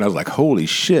more sweat. I was like, holy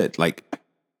shit. Like,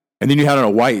 and then you had on a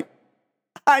white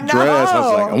dress. I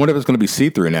was like, I wonder if it's going to be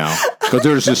see-through now. Because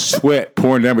there was just sweat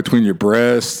pouring down between your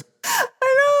breasts. I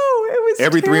know. It was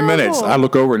every terrible. 3 minutes. I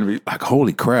look over and be like,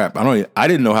 holy crap. I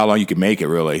didn't know how long you could make it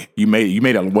really. You made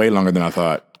it way longer than I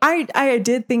thought. I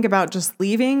did think about just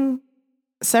leaving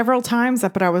several times,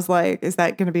 but I was like, is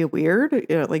that going to be weird?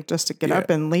 Like just to get up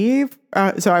and leave?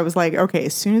 So I was like, okay,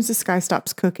 as soon as this guy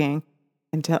stops cooking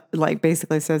and like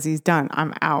basically says he's done,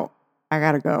 I'm out. I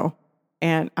got to go.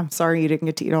 And I'm sorry you didn't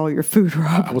get to eat all your food,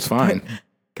 Rob. I was fine.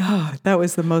 God, that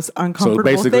was the most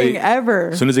uncomfortable thing ever.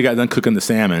 As soon as he got done cooking the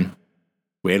salmon,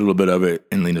 we ate a little bit of it,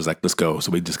 and Lena's like, let's go.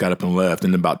 So we just got up and left.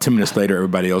 And then about 10 minutes later,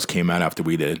 everybody else came out after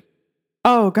we did.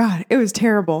 Oh, God, it was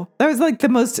terrible. That was like the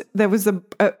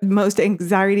most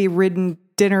anxiety-ridden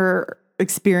dinner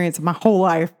experience of my whole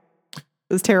life. It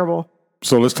was terrible.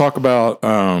 So let's talk about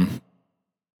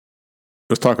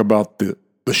the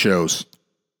shows.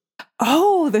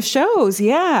 Oh, the shows.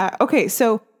 Yeah. Okay.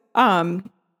 So,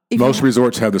 most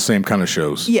resorts have the same kind of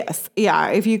shows. Yes. Yeah.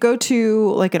 If you go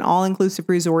to like an all-inclusive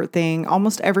resort thing,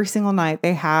 almost every single night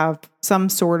they have some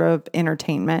sort of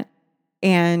entertainment.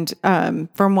 And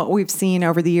from what we've seen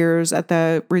over the years at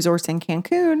the resorts in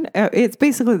Cancun, it's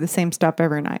basically the same stuff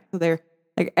every night. So they're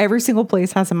like every single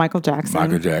place has a Michael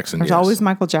Jackson. There's always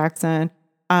Michael Jackson.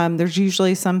 There's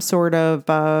usually some sort of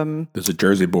there's a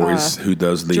Jersey Boys who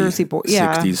does the 60s,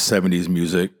 70s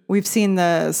music. We've seen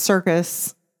the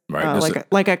circus. Right,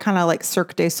 like a kind of like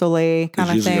Cirque du Soleil kind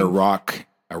of thing. Usually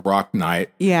a rock night.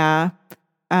 Yeah,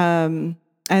 and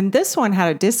this one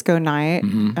had a disco night,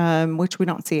 which we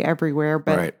don't see everywhere,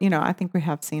 but I think we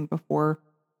have seen before.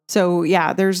 So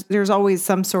yeah, there's always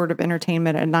some sort of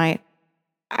entertainment at night.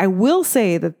 I will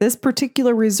say that this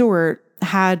particular resort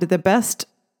had the best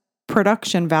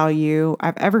production value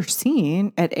I've ever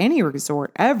seen at any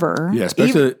resort ever. Yeah,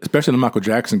 especially the Michael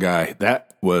Jackson guy.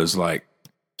 That was like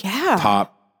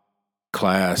top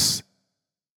class.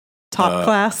 High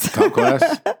class.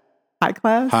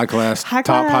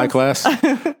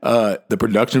 The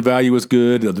production value was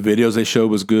good. The videos they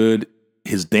showed was good.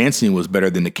 His dancing was better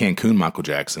than the Cancun Michael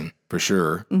Jackson for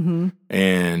sure. Mm-hmm.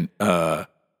 And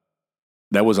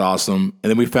that was awesome. And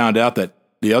then we found out that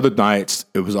the other nights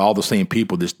it was all the same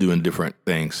people just doing different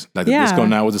things. Like the disco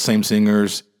night was the same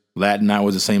singers. Latin night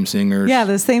was the same singers. Yeah,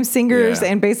 the same singers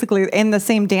and basically and the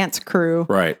same dance crew.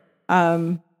 Right.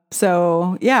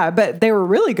 So yeah, but they were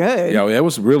really good. Yeah, it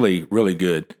was really, really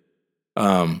good.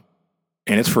 And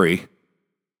it's free.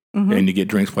 Mm-hmm. And you get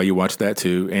drinks while you watch that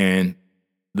too. And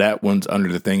that one's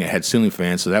under the thing. It had ceiling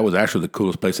fans. So that was actually the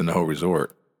coolest place in the whole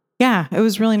resort. Yeah, it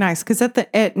was really nice. Cause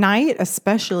at night,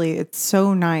 especially, it's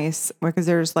so nice because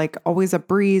there's like always a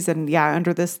breeze. And yeah,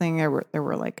 under this thing, there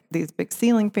were like these big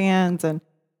ceiling fans and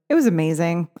it was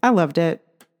amazing. I loved it.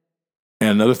 And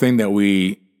another thing that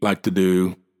we like to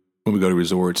do when we go to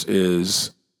resorts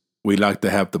is we like to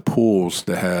have the pools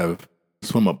that have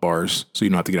swim up bars so you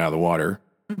don't have to get out of the water.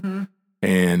 Mm-hmm.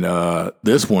 And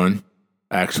this one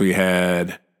actually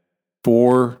had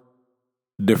 4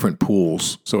 different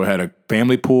pools. So it had a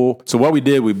family pool. So what we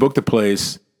did, we booked a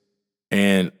place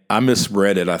and I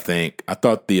misread it, I think. I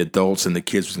thought the adults and the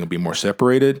kids was going to be more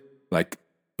separated. Like,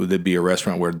 would there be a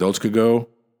restaurant where adults could go?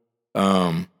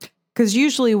 Because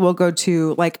usually we'll go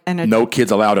to like no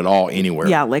kids allowed at all anywhere.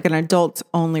 Yeah, like an adults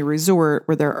only resort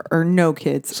where there are no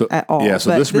kids at all. Yeah,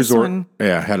 so this resort one,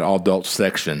 had an all adult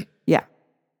section. Yeah,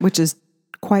 which is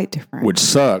quite different. Which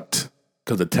sucked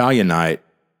because Italian night,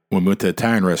 when we went to the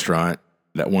Italian restaurant,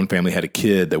 that one family had a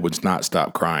kid that would not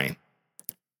stop crying.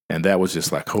 And that was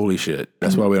just like, holy shit.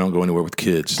 That's why we don't go anywhere with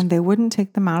kids. And they wouldn't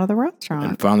take them out of the restaurant.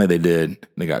 And finally they did.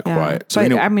 They got quiet. So but,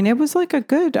 anyway, it was like a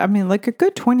good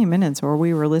 20 minutes where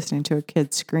we were listening to a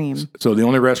kid scream. So the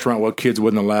only restaurant where kids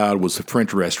wasn't allowed was the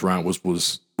French restaurant, which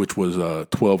was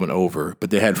 12 and over.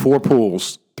 But they had 4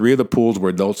 pools. 3 of the pools were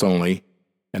adults only,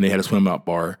 and they had a swim out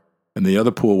bar. And the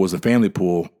other pool was a family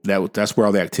pool. That's where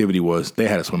all the activity was. They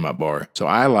had a swim out bar. So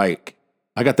I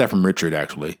got that from Richard,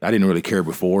 actually. I didn't really care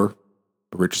before.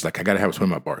 But Richard's like, I got to have a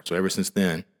swim up bar. So ever since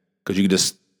then, because you can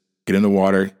just get in the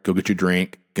water, go get your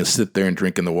drink, you can sit there and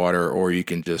drink in the water, or you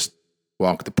can just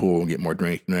walk at the pool and get more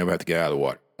drink. You never have to get out of the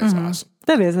water. That's awesome.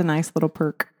 That is a nice little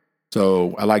perk.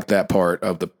 So I like that part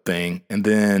of the thing. And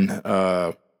then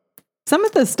some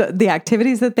of the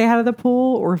activities that they had at the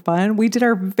pool were fun. We did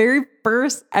our very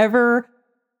first ever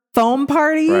foam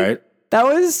party. Right. That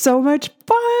was so much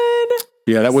fun.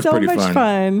 Yeah, that was pretty fun. So much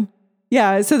fun.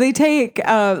 Yeah, so they take,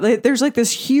 there's like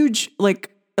this huge,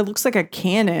 like, it looks like a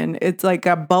cannon. It's like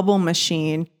a bubble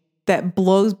machine that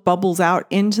blows bubbles out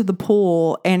into the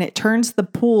pool and it turns the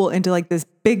pool into like this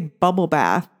big bubble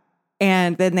bath.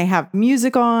 And then they have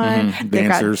music on, they've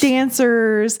got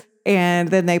dancers, and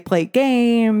then they play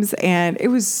games. And it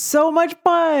was so much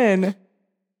fun.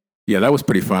 Yeah, that was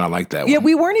pretty fun. I like that one. Yeah,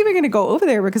 we weren't even going to go over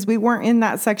there because we weren't in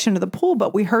that section of the pool,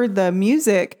 but we heard the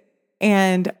music.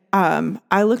 And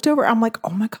I looked over, I'm like,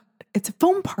 oh my God, it's a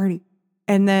foam party.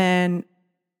 And then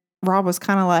Rob was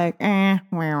kind of like,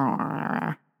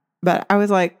 but I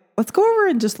was like, let's go over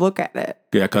and just look at it.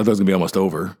 Yeah, because I thought it was going to be almost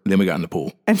over. Then we got in the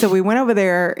pool. And so we went over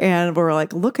there and we were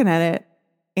like looking at it.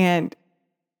 And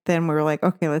then we were like,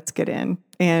 okay, let's get in.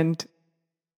 And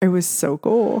it was so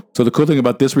cool. So the cool thing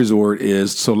about this resort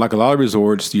is, so like a lot of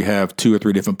resorts, you have 2 or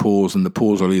 3 different pools, and the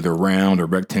pools are either round or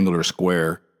rectangular or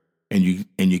square. And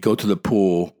you go to the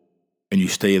pool and you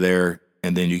stay there,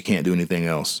 and then you can't do anything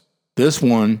else. This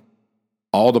one,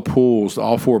 all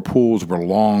 4 pools were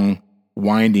long,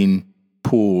 winding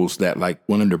pools that like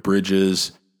went under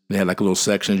bridges. They had like little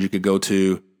sections you could go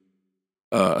to.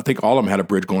 I think all of them had a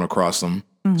bridge going across them.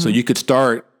 Mm-hmm. So you could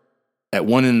start at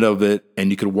one end of it,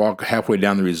 and you could walk halfway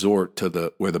down the resort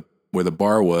to where the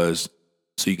bar was,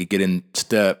 so you could get in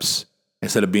steps.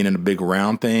 Instead of being in a big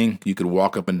round thing, you could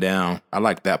walk up and down. I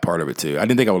liked that part of it too. I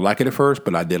didn't think I would like it at first,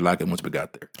 but I did like it once we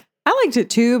got there. I liked it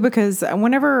too, because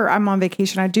whenever I'm on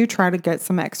vacation, I do try to get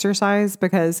some exercise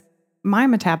because my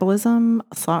metabolism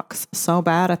sucks so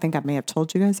bad. I think I may have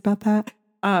told you guys about that.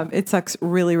 It sucks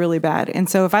really, really bad. And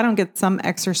so if I don't get some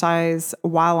exercise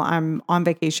while I'm on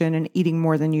vacation and eating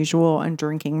more than usual and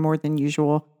drinking more than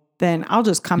usual, then I'll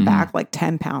just come back like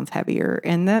 10 pounds heavier.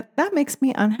 And that makes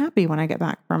me unhappy when I get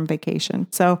back from vacation.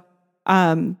 So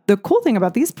the cool thing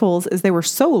about these pools is they were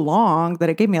so long that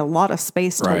it gave me a lot of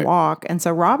space to walk. And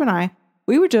so Rob and I,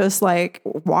 we would just like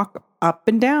walk up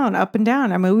and down, up and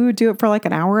down. I mean, we would do it for like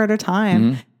an hour at a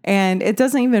time. And it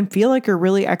doesn't even feel like you're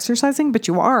really exercising, but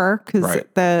you are, because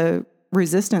the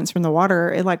resistance from the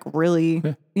water, it like really,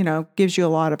 gives you a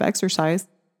lot of exercise.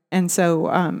 And so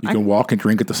you can walk and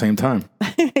drink at the same time.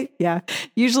 Yeah.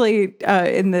 Usually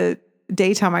in the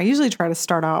daytime, I usually try to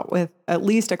start out with at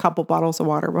least a couple bottles of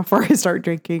water before I start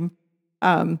drinking.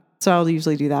 So I'll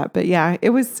usually do that. But yeah, it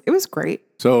was great.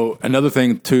 So another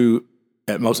thing too,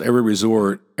 at most every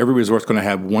resort's going to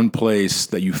have one place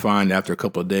that you find after a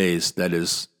couple of days that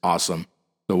is awesome.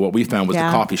 So what we found was the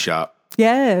coffee shop.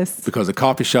 Yes. Because the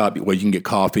coffee shop, where you can get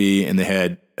coffee, and they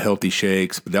had healthy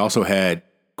shakes, but they also had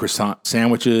croissant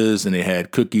sandwiches, and they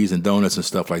had cookies and donuts and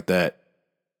stuff like that.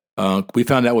 We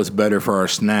found that was better for our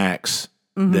snacks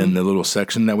than the little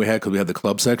section that we had, because we had the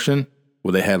club section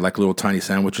where they had like little tiny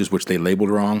sandwiches, which they labeled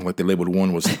wrong. Like they labeled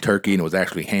one was turkey and it was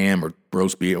actually ham or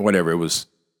roast beef or whatever it was.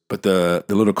 But the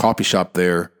little coffee shop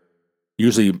there,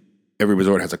 usually every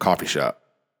resort has a coffee shop.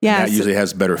 Yeah, that usually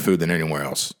has better food than anywhere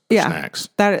else. Snacks.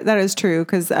 That is true,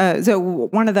 because so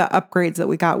one of the upgrades that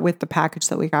we got with the package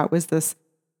that we got was this.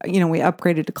 We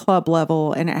upgraded to club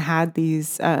level, and it had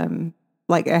these it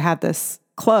had this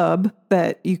club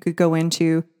that you could go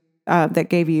into that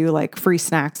gave you like free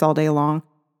snacks all day long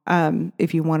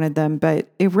if you wanted them,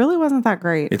 but it really wasn't that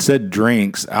great. It said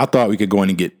drinks. I thought we could go in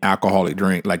and get alcoholic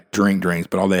drinks,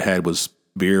 but all they had was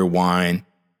beer, wine,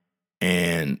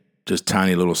 and just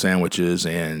tiny little sandwiches.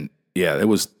 And yeah, it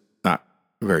was not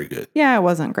very good. Yeah, it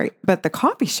wasn't great. But the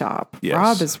coffee shop,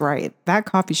 Rob is right. That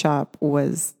coffee shop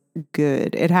was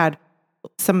good. It had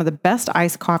some of the best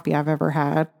iced coffee I've ever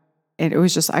had. And it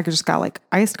was just, I just got like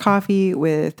iced coffee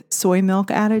with soy milk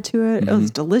added to it. It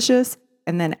was delicious.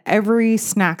 And then every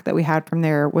snack that we had from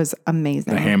there was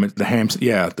amazing. The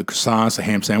croissants, the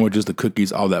ham sandwiches, the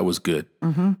cookies, all that was good.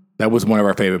 That was one of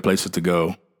our favorite places to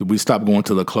go. We stopped going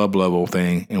to the club level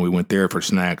thing, and we went there for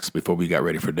snacks before we got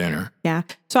ready for dinner. Yeah.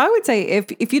 So I would say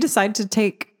if you decide to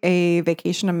take a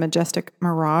vacation to Majestic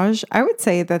Mirage, I would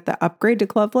say that the upgrade to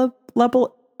club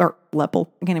level, I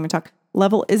can't even talk,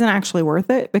 level isn't actually worth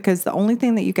it, because the only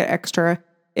thing that you get extra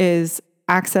is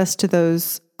access to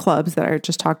those clubs that I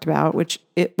just talked about, which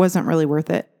it wasn't really worth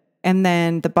it. And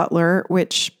then the butler,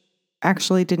 which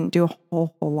actually didn't do a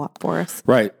whole lot for us.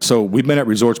 Right. So we've been at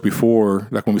resorts before,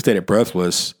 like when we stayed at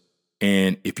Breathless,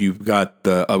 and if you got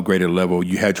the upgraded level,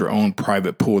 you had your own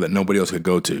private pool that nobody else could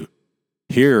go to.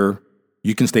 Here,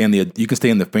 you can stay in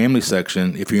the family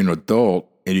section if you're an adult,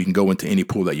 and you can go into any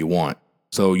pool that you want.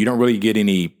 So you don't really get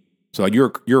any. So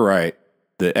you're right.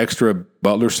 The extra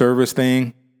butler service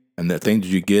thing and the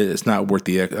things you get, it's not worth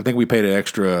the. I think we paid an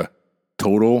extra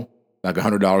total, like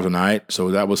 $100 a night.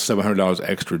 So that was $700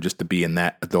 extra just to be in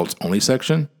that adults only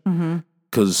section.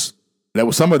 Because that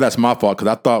was some of that's my fault.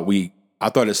 Because I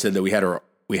thought it said that we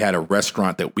had a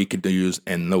restaurant that we could use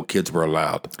and no kids were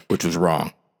allowed, which was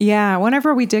wrong. Yeah,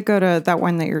 whenever we did go to that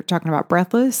one that you're talking about,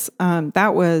 Breathless,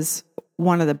 that was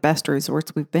one of the best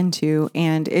resorts we've been to,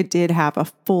 and it did have a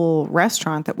full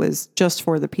restaurant that was just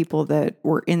for the people that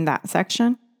were in that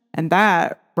section, and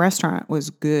that restaurant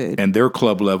was good. And their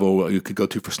club level you could go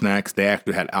to for snacks, they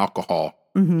actually had alcohol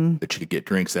that you could get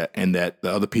drinks at, and that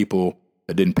the other people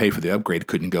that didn't pay for the upgrade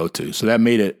couldn't go to. So that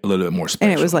made it a little bit more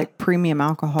special. And it was like premium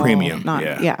alcohol. Premium,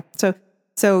 yeah.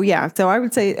 So I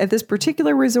would say at this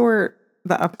particular resort,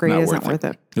 the upgrade isn't worth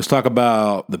it. Let's talk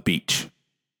about the beach.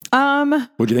 What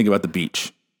do you think about the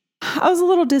beach? I was a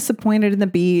little disappointed in the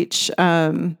beach. I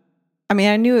mean,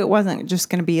 I knew it wasn't just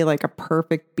going to be like a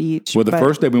perfect beach. Well, the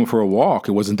first day we went for a walk,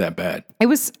 it wasn't that bad. It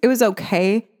was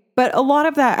okay, but a lot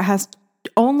of that has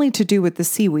only to do with the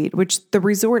seaweed, which the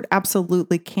resort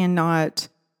absolutely cannot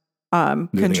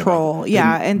control.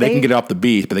 Yeah, and they can get off the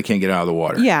beach, but they can't get out of the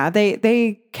water. Yeah,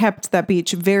 they kept that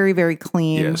beach very, very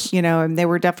clean. Yes. And they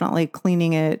were definitely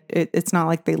cleaning it. It's not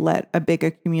like they let a big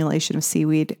accumulation of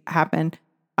seaweed happen.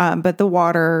 But the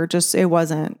water it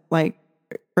wasn't like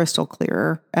crystal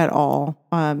clear at all.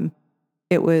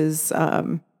 It was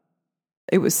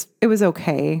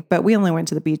okay, but we only went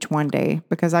to the beach one day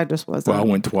because I just wasn't. Well, I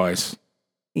went twice.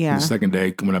 Yeah. The second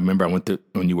day, when I went to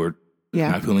when you were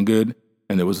not feeling good,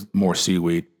 and there was more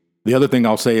seaweed. The other thing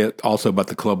I'll say also about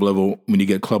the club level, when you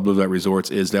get club level at resorts,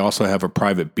 is they also have a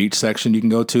private beach section you can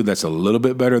go to that's a little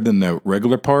bit better than the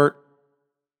regular part.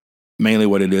 Mainly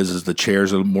what it is the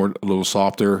chairs are a little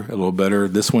softer, a little better.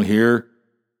 This one here,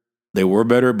 they were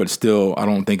better, but still, I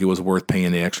don't think it was worth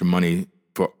paying the extra money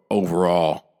for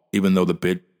overall, even though the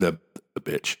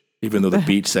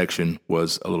beach section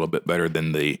was a little bit better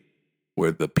than the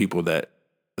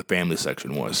family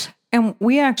section was. And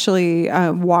we actually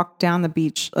walked down the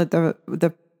beach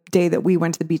the day that we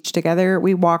went to the beach together.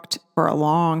 We walked for a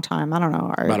long time. I don't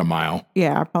know. About a mile.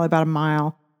 Yeah, probably about a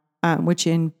mile, which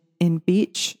in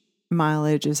beach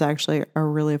mileage is actually a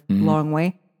really long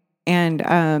way.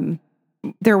 And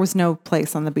there was no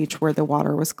place on the beach where the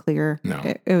water was clear. No.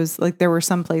 It was like there were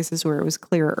some places where it was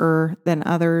clearer than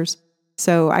others.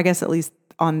 So I guess at least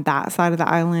on that side of the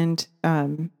island,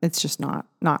 it's just not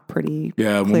pretty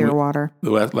clear water.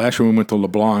 Last year we went to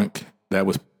LeBlanc, that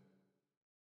was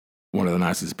one of the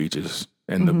nicest beaches,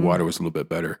 and the water was a little bit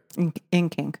better. In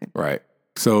Cancun. Right.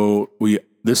 So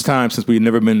this time, since we had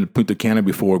never been to Punta Cana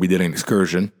before, we did an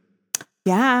excursion.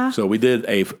 Yeah. So we did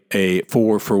a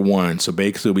 4-for-1. So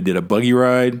basically we did a buggy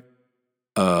ride,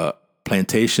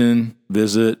 plantation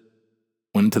visit,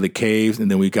 went into the caves, and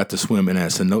then we got to swim in a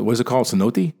cenote. What is it called?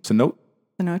 Cenote? Cenote?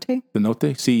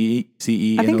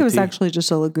 C-E-N-O-T? I think it was actually just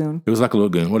a lagoon. It was like a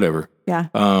lagoon, whatever. Yeah.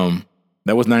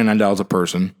 That was $99 a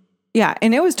person. Yeah,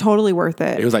 and it was totally worth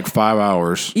it. It was like 5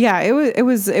 hours. Yeah, it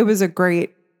was a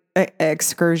great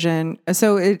excursion.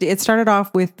 So it started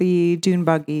off with the dune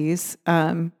buggies,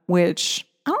 which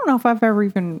I don't know if I've ever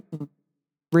even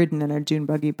ridden in a dune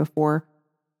buggy before,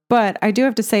 but I do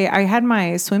have to say I had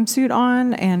my swimsuit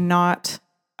on and not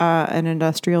an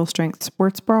industrial strength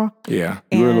sports bra. Yeah,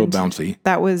 you were a little bouncy.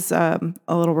 That was a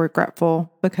little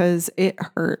regretful because it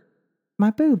hurt my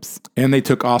boobs. And they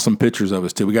took awesome pictures of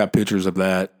us too. We got pictures of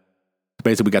that.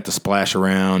 Basically, we got to splash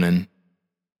around, and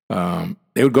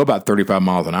it would go about 35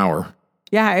 miles an hour.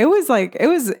 Yeah, it was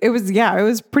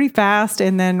pretty fast.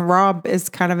 And then Rob is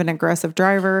kind of an aggressive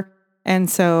driver. And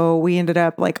so we ended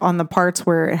up like on the parts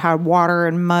where it had water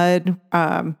and mud.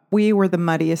 We were the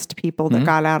muddiest people that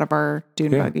got out of our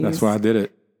dune buggies. That's why I did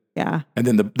it. Yeah. And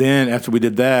then after we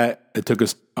did that, it took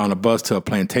us on a bus to a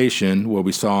plantation where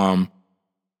we saw them,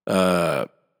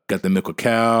 got the milk a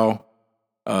cow.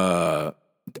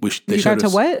 You got to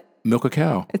what? Milk a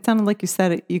cow. It sounded like you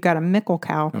said it. You got a mickle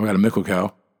cow. We got a mickle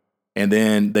cow. And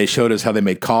then they showed us how they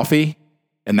made coffee,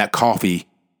 and that coffee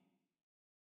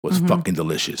was fucking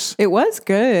delicious. It was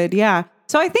good, yeah.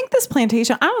 So I think this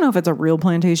plantation, I don't know if it's a real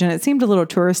plantation. It seemed a little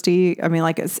touristy. I mean,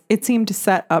 like it seemed to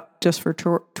set up just for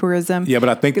tourism. Yeah, but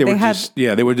I think they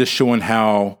were just showing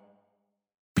how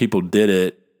people did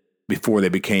it before they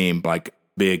became like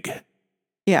big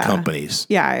companies.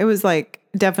 Yeah, it was like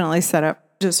definitely set up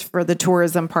just for the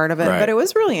tourism part of it. Right. But it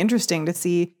was really interesting to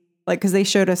see, like, because they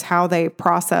showed us how they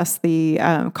process the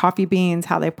coffee beans,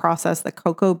 how they process the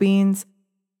cocoa beans.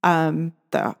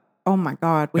 Oh my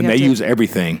God. They use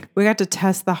everything. We got to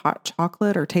test the hot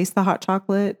chocolate or taste the hot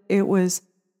chocolate. It was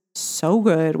so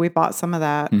good. We bought some of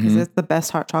that because it's the best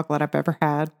hot chocolate I've ever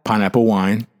had. Pineapple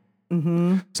wine.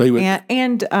 Mm-hmm. So you would,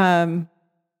 and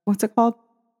what's it called?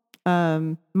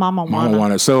 Mama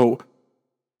Wana. So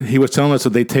he was telling us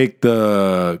that they take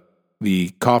the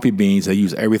coffee beans, they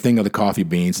use everything of the coffee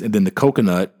beans, and then the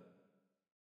coconut.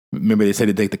 Remember, they said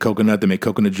they take the coconut, they make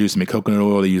coconut juice, they make coconut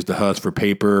oil, they use the husk for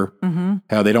paper.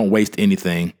 How they don't waste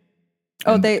anything.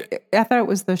 Oh, I thought it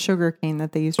was the sugar cane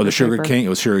that they used. Oh, the sugar cane. It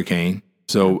was sugar cane.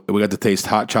 So we got to taste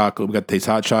hot chocolate. We got to taste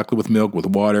hot chocolate with milk, with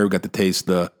water. We got to taste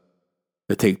they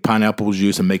take pineapple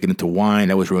juice and make it into wine.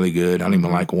 That was really good. I don't even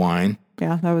like wine.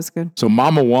 Yeah, that was good. So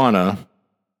Mama Wana.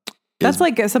 That's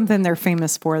like something they're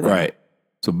famous for, though. Right.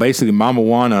 So basically, Mama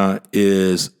Wana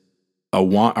is a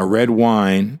red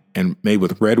wine and made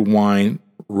with red wine,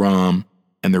 rum,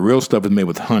 and the real stuff is made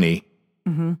with honey.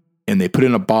 Mm-hmm. And they put it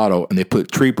in a bottle, and they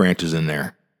put tree branches in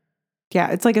there.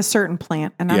 Yeah, it's like a certain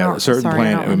plant. And A certain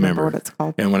plant. I don't remember what it's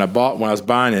called. And when I was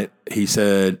buying it, he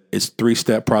said it's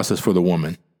 3-step process for the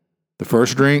woman. The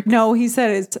first drink. No, he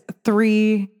said it's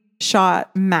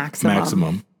 3-shot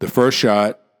maximum. The first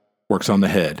shot works on the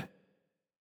head,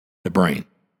 the brain.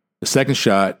 The second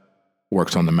shot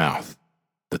works on the mouth.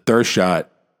 The third shot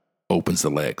opens the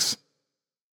legs.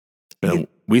 And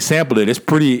we sampled it. It's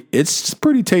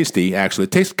pretty tasty, actually.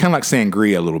 It tastes kind of like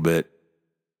sangria a little bit.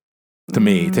 To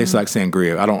me, it tastes like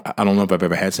sangria. I don't know if I've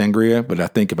ever had sangria, but I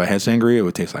think if I had sangria, it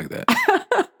would taste like that.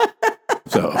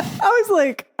 So I was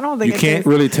like, I don't think you can't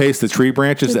really taste the tree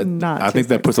branches. I think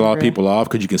that puts a lot of people off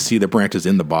because you can see the branches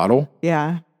in the bottle.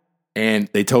 Yeah. And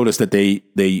they told us that they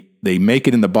make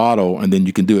it in the bottle, and then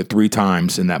you can do it 3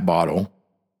 times in that bottle.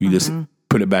 You just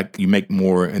put it back. You make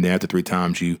more, and then after 3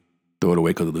 times, you throw it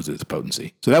away because it loses its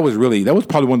potency. So that was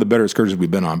probably one of the better excursions we've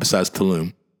been on, besides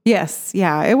Tulum. Yes,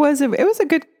 yeah, it was a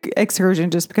good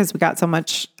excursion just because we got so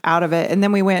much out of it, and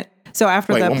then we went. So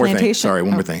after the plantation,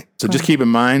 one more thing. So just keep in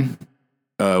mind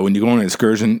when you go on an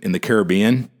excursion in the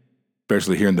Caribbean,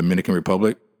 especially here in the Dominican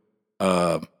Republic, it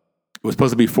was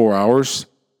supposed to be 4 hours,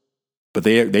 but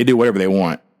they do whatever they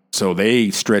want, so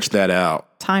they stretch that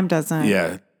out. Time doesn't.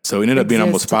 Yeah. So it ended up being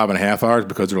almost 5.5 hours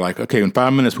because they're like, okay, in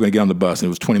 5 minutes, we're going to get on the bus. And it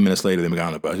was 20 minutes later, then we got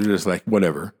on the bus. They're just like,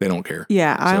 whatever. They don't care.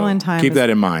 Yeah. So island time. Keep that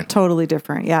in mind. Totally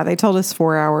different. Yeah. They told us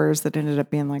 4 hours. That ended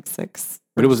up being like 6.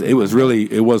 But it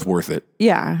was worth it.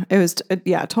 Yeah. It was,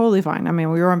 totally fine. I mean,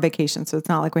 we were on vacation, so it's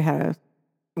not like we had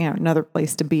another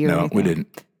place to be or anything. No, we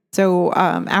didn't. So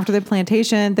after the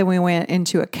plantation, then we went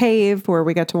into a cave where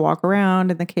we got to walk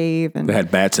around in the cave. And they had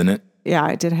bats in it. Yeah,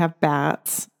 it did have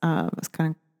bats. It was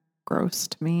kind of gross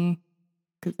to me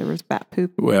because there was bat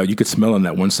poop. Well, you could smell in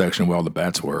that one section where all the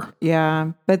bats were.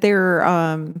 Yeah, but they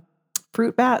were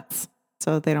fruit bats,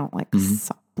 so they don't like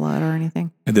suck blood or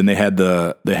anything. And then they had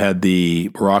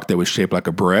the rock that was shaped like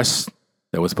a breast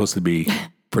that was supposed to be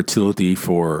fertility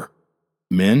for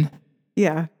men.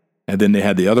 Yeah. And then they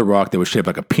had the other rock that was shaped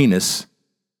like a penis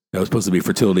that was supposed to be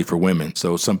fertility for women.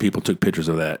 So some people took pictures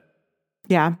of that.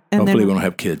 Yeah. And hopefully we don't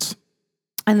have kids.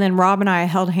 And then Rob and I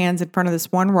held hands in front of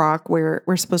this one rock where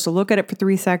we're supposed to look at it for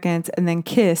 3 seconds and then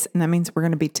kiss. And that means we're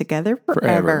going to be together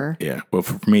forever. Yeah. Well,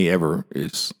 for me, ever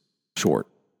is short.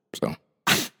 So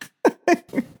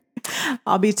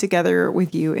I'll be together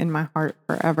with you in my heart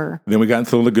forever. Then we got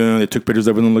into the lagoon. They took pictures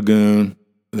of it in the lagoon.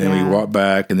 Then we walked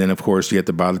back. And then, of course, you had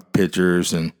to buy the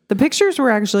pictures. And the pictures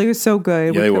were actually so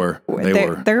good. Yeah, they were.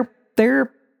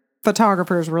 Their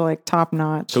photographers were like top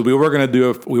notch. So we were gonna do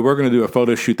a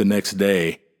photo shoot the next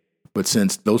day, but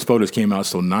since those photos came out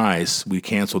so nice, we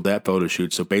canceled that photo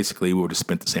shoot. So basically, we would have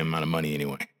spent the same amount of money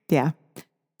anyway. Yeah,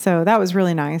 so that was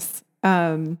really nice.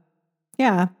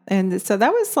 Yeah, and so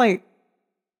that was like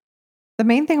the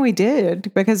main thing we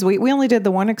did because we only did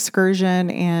the one excursion,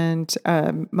 and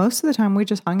most of the time we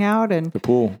just hung out and the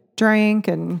pool, drank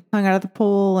and hung out at the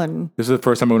pool. And this is the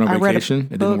first time I went on vacation.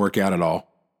 It didn't work out at all.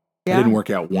 Yeah. It didn't work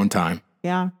out one time.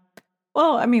 Yeah.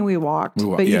 Well, I mean, we walked,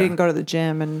 but you didn't go to the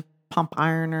gym and pump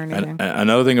iron or anything.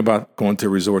 Another thing about going to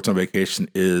resorts on vacation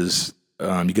is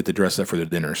you get to dress up for the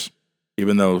dinners.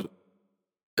 Even though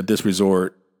at this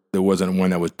resort, there wasn't one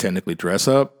that would technically dress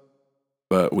up,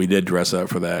 but we did dress up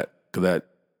for that because that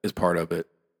is part of it.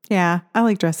 Yeah. I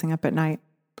like dressing up at night.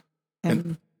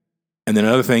 And then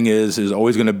another thing is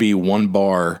always going to be one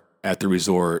bar at the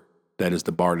resort that is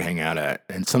the bar to hang out at.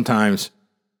 And sometimes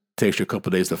takes you a couple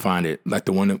of days to find it, like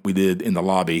the one that we did in the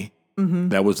lobby.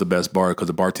 That was the best bar because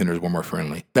the bartenders were more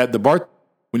friendly.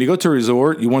 When you go to a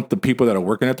resort, you want the people that are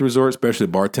working at the resort, especially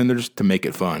the bartenders, to make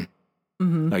it fun.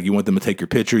 Like you want them to take your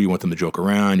picture, you want them to joke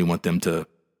around, you want them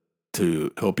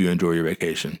to help you enjoy your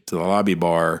vacation. So the lobby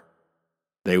bar,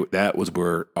 that was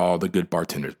where all the good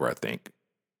bartenders were, I think.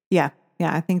 Yeah,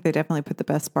 I think they definitely put the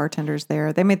best bartenders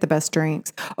there. They made the best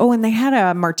drinks. Oh, and they had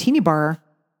a martini bar.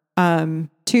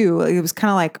 Too. It was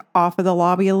kind of like off of the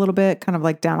lobby a little bit, kind of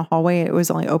like down a hallway. It was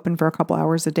only open for a couple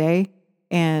hours a day,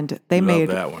 and they made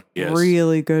that one. Yes.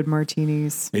 Really good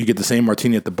martinis. And you get the same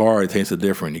martini at the bar; it tasted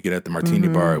different. You get at the martini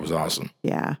bar; it was awesome.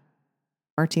 Yeah,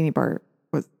 martini bar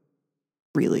was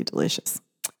really delicious.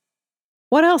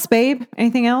 What else, babe?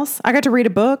 Anything else? I got to read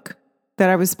a book that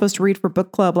I was supposed to read for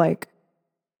book club like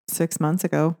 6 months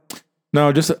ago.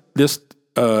 No, just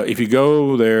if you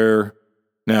go there.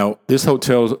 Now, this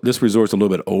resort's a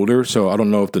little bit older, so I don't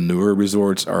know if the newer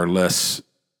resorts are less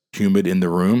humid in the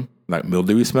room, like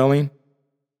mildewy smelling.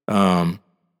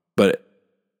 But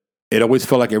it always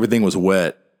felt like everything was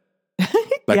wet.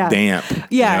 damp.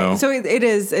 Yeah. You know? So it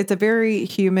is. It's a very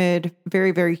humid,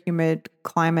 very, very humid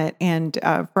climate. And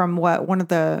from what one of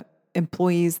the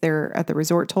employees there at the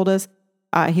resort told us,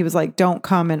 he was like, don't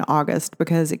come in August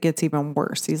because it gets even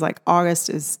worse. He's like, August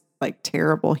is like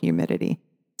terrible humidity.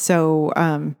 So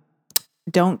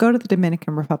don't go to the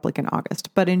Dominican Republic in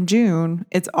August. But in June,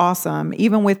 it's awesome.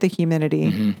 Even with the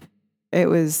humidity, it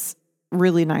was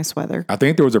really nice weather. I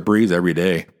think there was a breeze every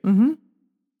day. Mm-hmm.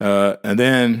 And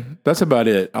then that's about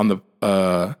it. On the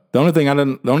only thing I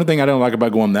don't like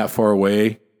about going that far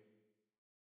away,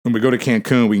 when we go to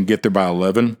Cancun, we can get there by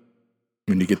 11.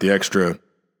 When you get the extra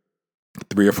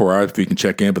 3 or 4 hours, if you can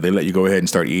check in, but they let you go ahead and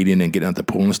start eating and get out the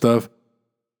pool and stuff.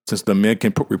 Since the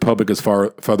Dominican Republic is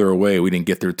further away, we didn't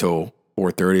get there till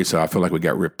 4:30, so I feel like we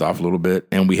got ripped off a little bit,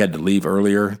 and we had to leave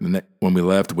earlier. When we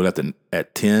left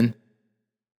at 10.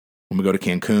 When we go to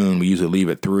Cancun, we usually leave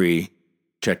at 3.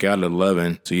 Check out at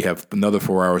 11, so you have another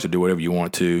 4 hours to do whatever you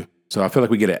want to. So I feel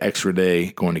like we get an extra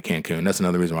day going to Cancun. That's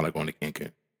another reason why I like going to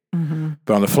Cancun. Mm-hmm.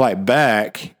 But on the flight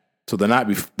back, so the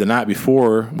night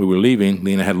before we were leaving,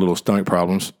 Lena had little stomach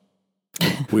problems.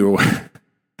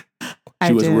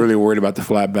 She was really worried about the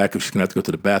flight back if she's gonna have to go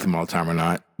to the bathroom all the time or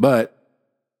not. But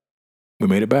we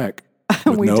made it back.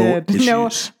 We did.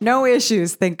 Issues. No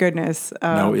issues. Thank goodness.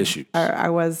 No issues. I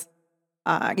was.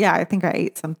 I think I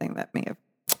ate something that may have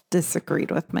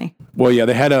disagreed with me. Well, yeah,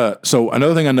 they had so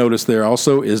another thing I noticed there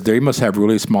also is they must have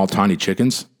really small, tiny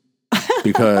chickens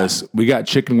because we got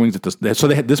chicken wings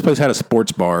this place had a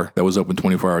sports bar that was open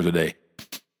 24 hours a day.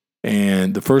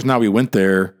 And the first night we went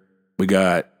there, we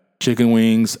got chicken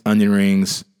wings, onion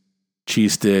rings,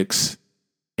 cheese sticks,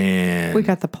 and we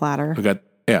got the platter.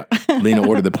 Lena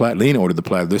ordered the platter. Lena ordered the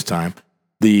platter this time.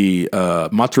 The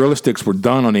mozzarella sticks were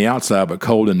done on the outside but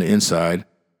cold in the inside.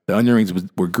 The onion rings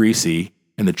were greasy.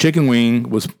 And the chicken wing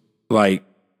was like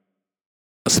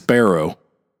a sparrow,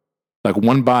 like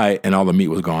one bite and all the meat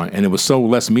was gone. And it was so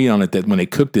less meat on it that when they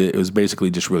cooked it, it was basically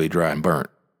just really dry and burnt.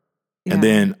 Yeah. And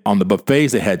then on the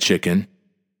buffets, they had chicken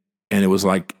and it was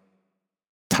like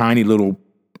tiny little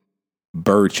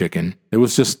bird chicken. It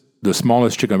was just the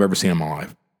smallest chicken I've ever seen in my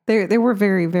life. They were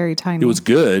very, very tiny. It was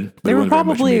good, but they were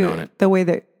probably very much meat on it. The way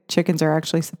that chickens are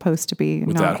actually supposed to be.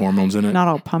 Without hormones in it? Not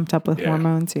all pumped up with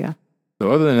hormones, yeah.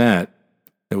 So other than that,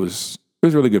 it was a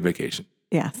really good vacation.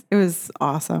 Yes, it was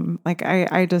awesome. Like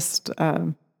I just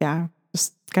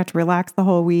just got to relax the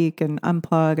whole week and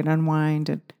unplug and unwind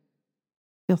and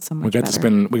feel so much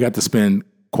better. We got to spend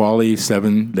quality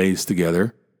 7 days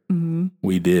together. Mm-hmm.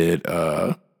 We did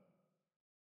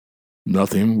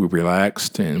nothing. We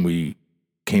relaxed and we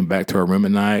came back to our room at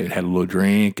night and had a little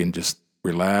drink and just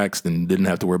relaxed and didn't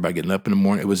have to worry about getting up in the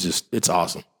morning. It was it's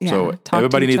awesome. Yeah, so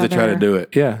everybody needs to try to do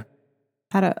it. Yeah.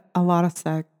 Had a lot of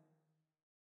sex.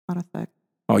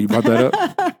 Oh, you brought that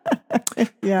up?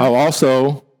 Yeah. Oh,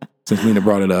 also, since Lena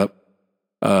brought it up,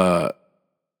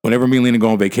 whenever me and Lena go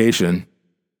on vacation,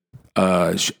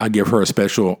 I give her a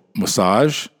special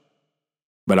massage,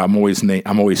 but I'm always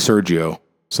Sergio.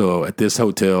 So at this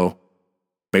hotel,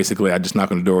 basically, I just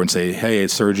knock on the door and say, "Hey,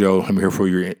 it's Sergio. I'm here for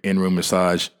your in-room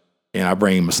massage," and I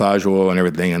bring massage oil and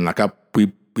everything, and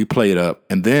we play it up.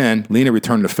 And then Lena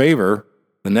returned the favor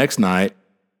the next night.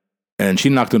 And she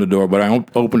knocked on the door, but I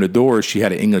opened the door. She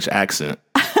had an English accent.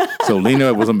 So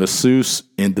Lena was a masseuse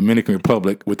in Dominican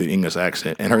Republic with an English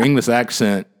accent. And her English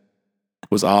accent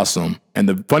was awesome. And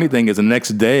the funny thing is the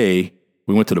next day,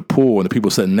 we went to the pool and the people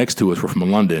sitting next to us were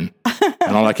from London.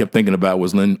 And all I kept thinking about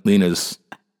was Lena's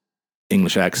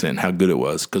English accent, how good it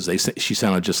was, because she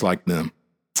sounded just like them.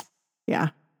 Yeah.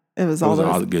 It was all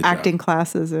those acting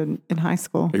classes in high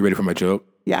school. Are you ready for my joke?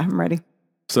 Yeah, I'm ready.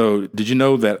 So did you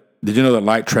know that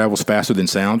light travels faster than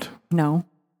sound? No.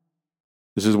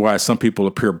 This is why some people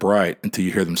appear bright until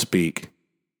you hear them speak.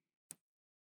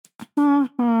 All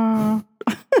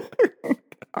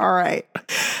right.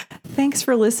 Thanks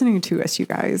for listening to us, you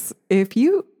guys.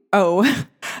 You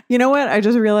know what? I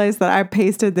just realized that I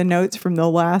pasted the notes from the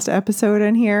last episode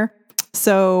in here.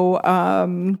 So,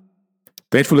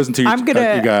 thanks for listening to you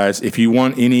guys. If you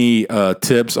want any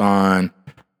tips on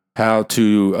how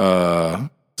to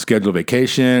schedule a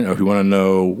vacation, or if you want to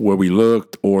know where we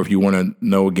looked, or if you want to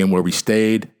know again where we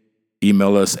stayed,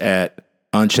 email us at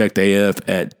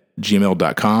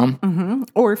uncheckedaf@gmail.com. Mm-hmm.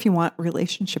 Or if you want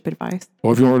relationship advice.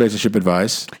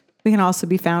 We can also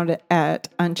be found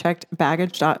at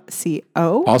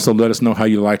uncheckedbaggage.co. Also, let us know how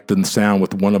you like the sound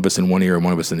with one of us in one ear and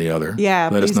one of us in the other. Yeah,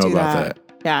 let us know about that.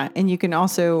 Yeah, and you can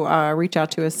also reach out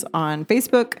to us on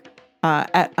Facebook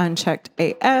at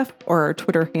uncheckedaf, or our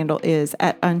Twitter handle is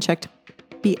at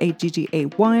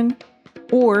uncheckedbagga1,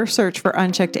 or search for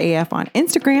Unchecked AF on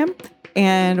Instagram.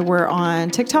 And we're on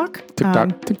TikTok.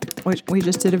 Which we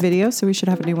just did a video, so we should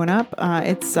have a new one up.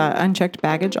 It's Unchecked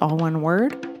Baggage, all one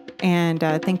word. And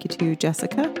thank you to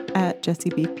Jessica at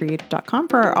jessiebcreative.com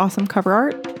for our awesome cover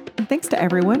art. And thanks to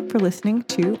everyone for listening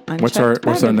to Unchecked Baggage.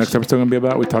 What's our next episode going to be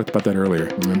about? We talked about that earlier.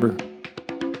 Remember?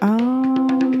 I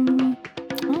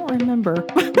don't remember.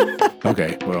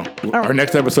 Okay, well, our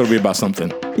next episode will be about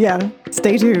something. Yeah,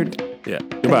 stay tuned. Yeah,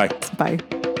 goodbye. Thanks.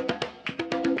 Bye.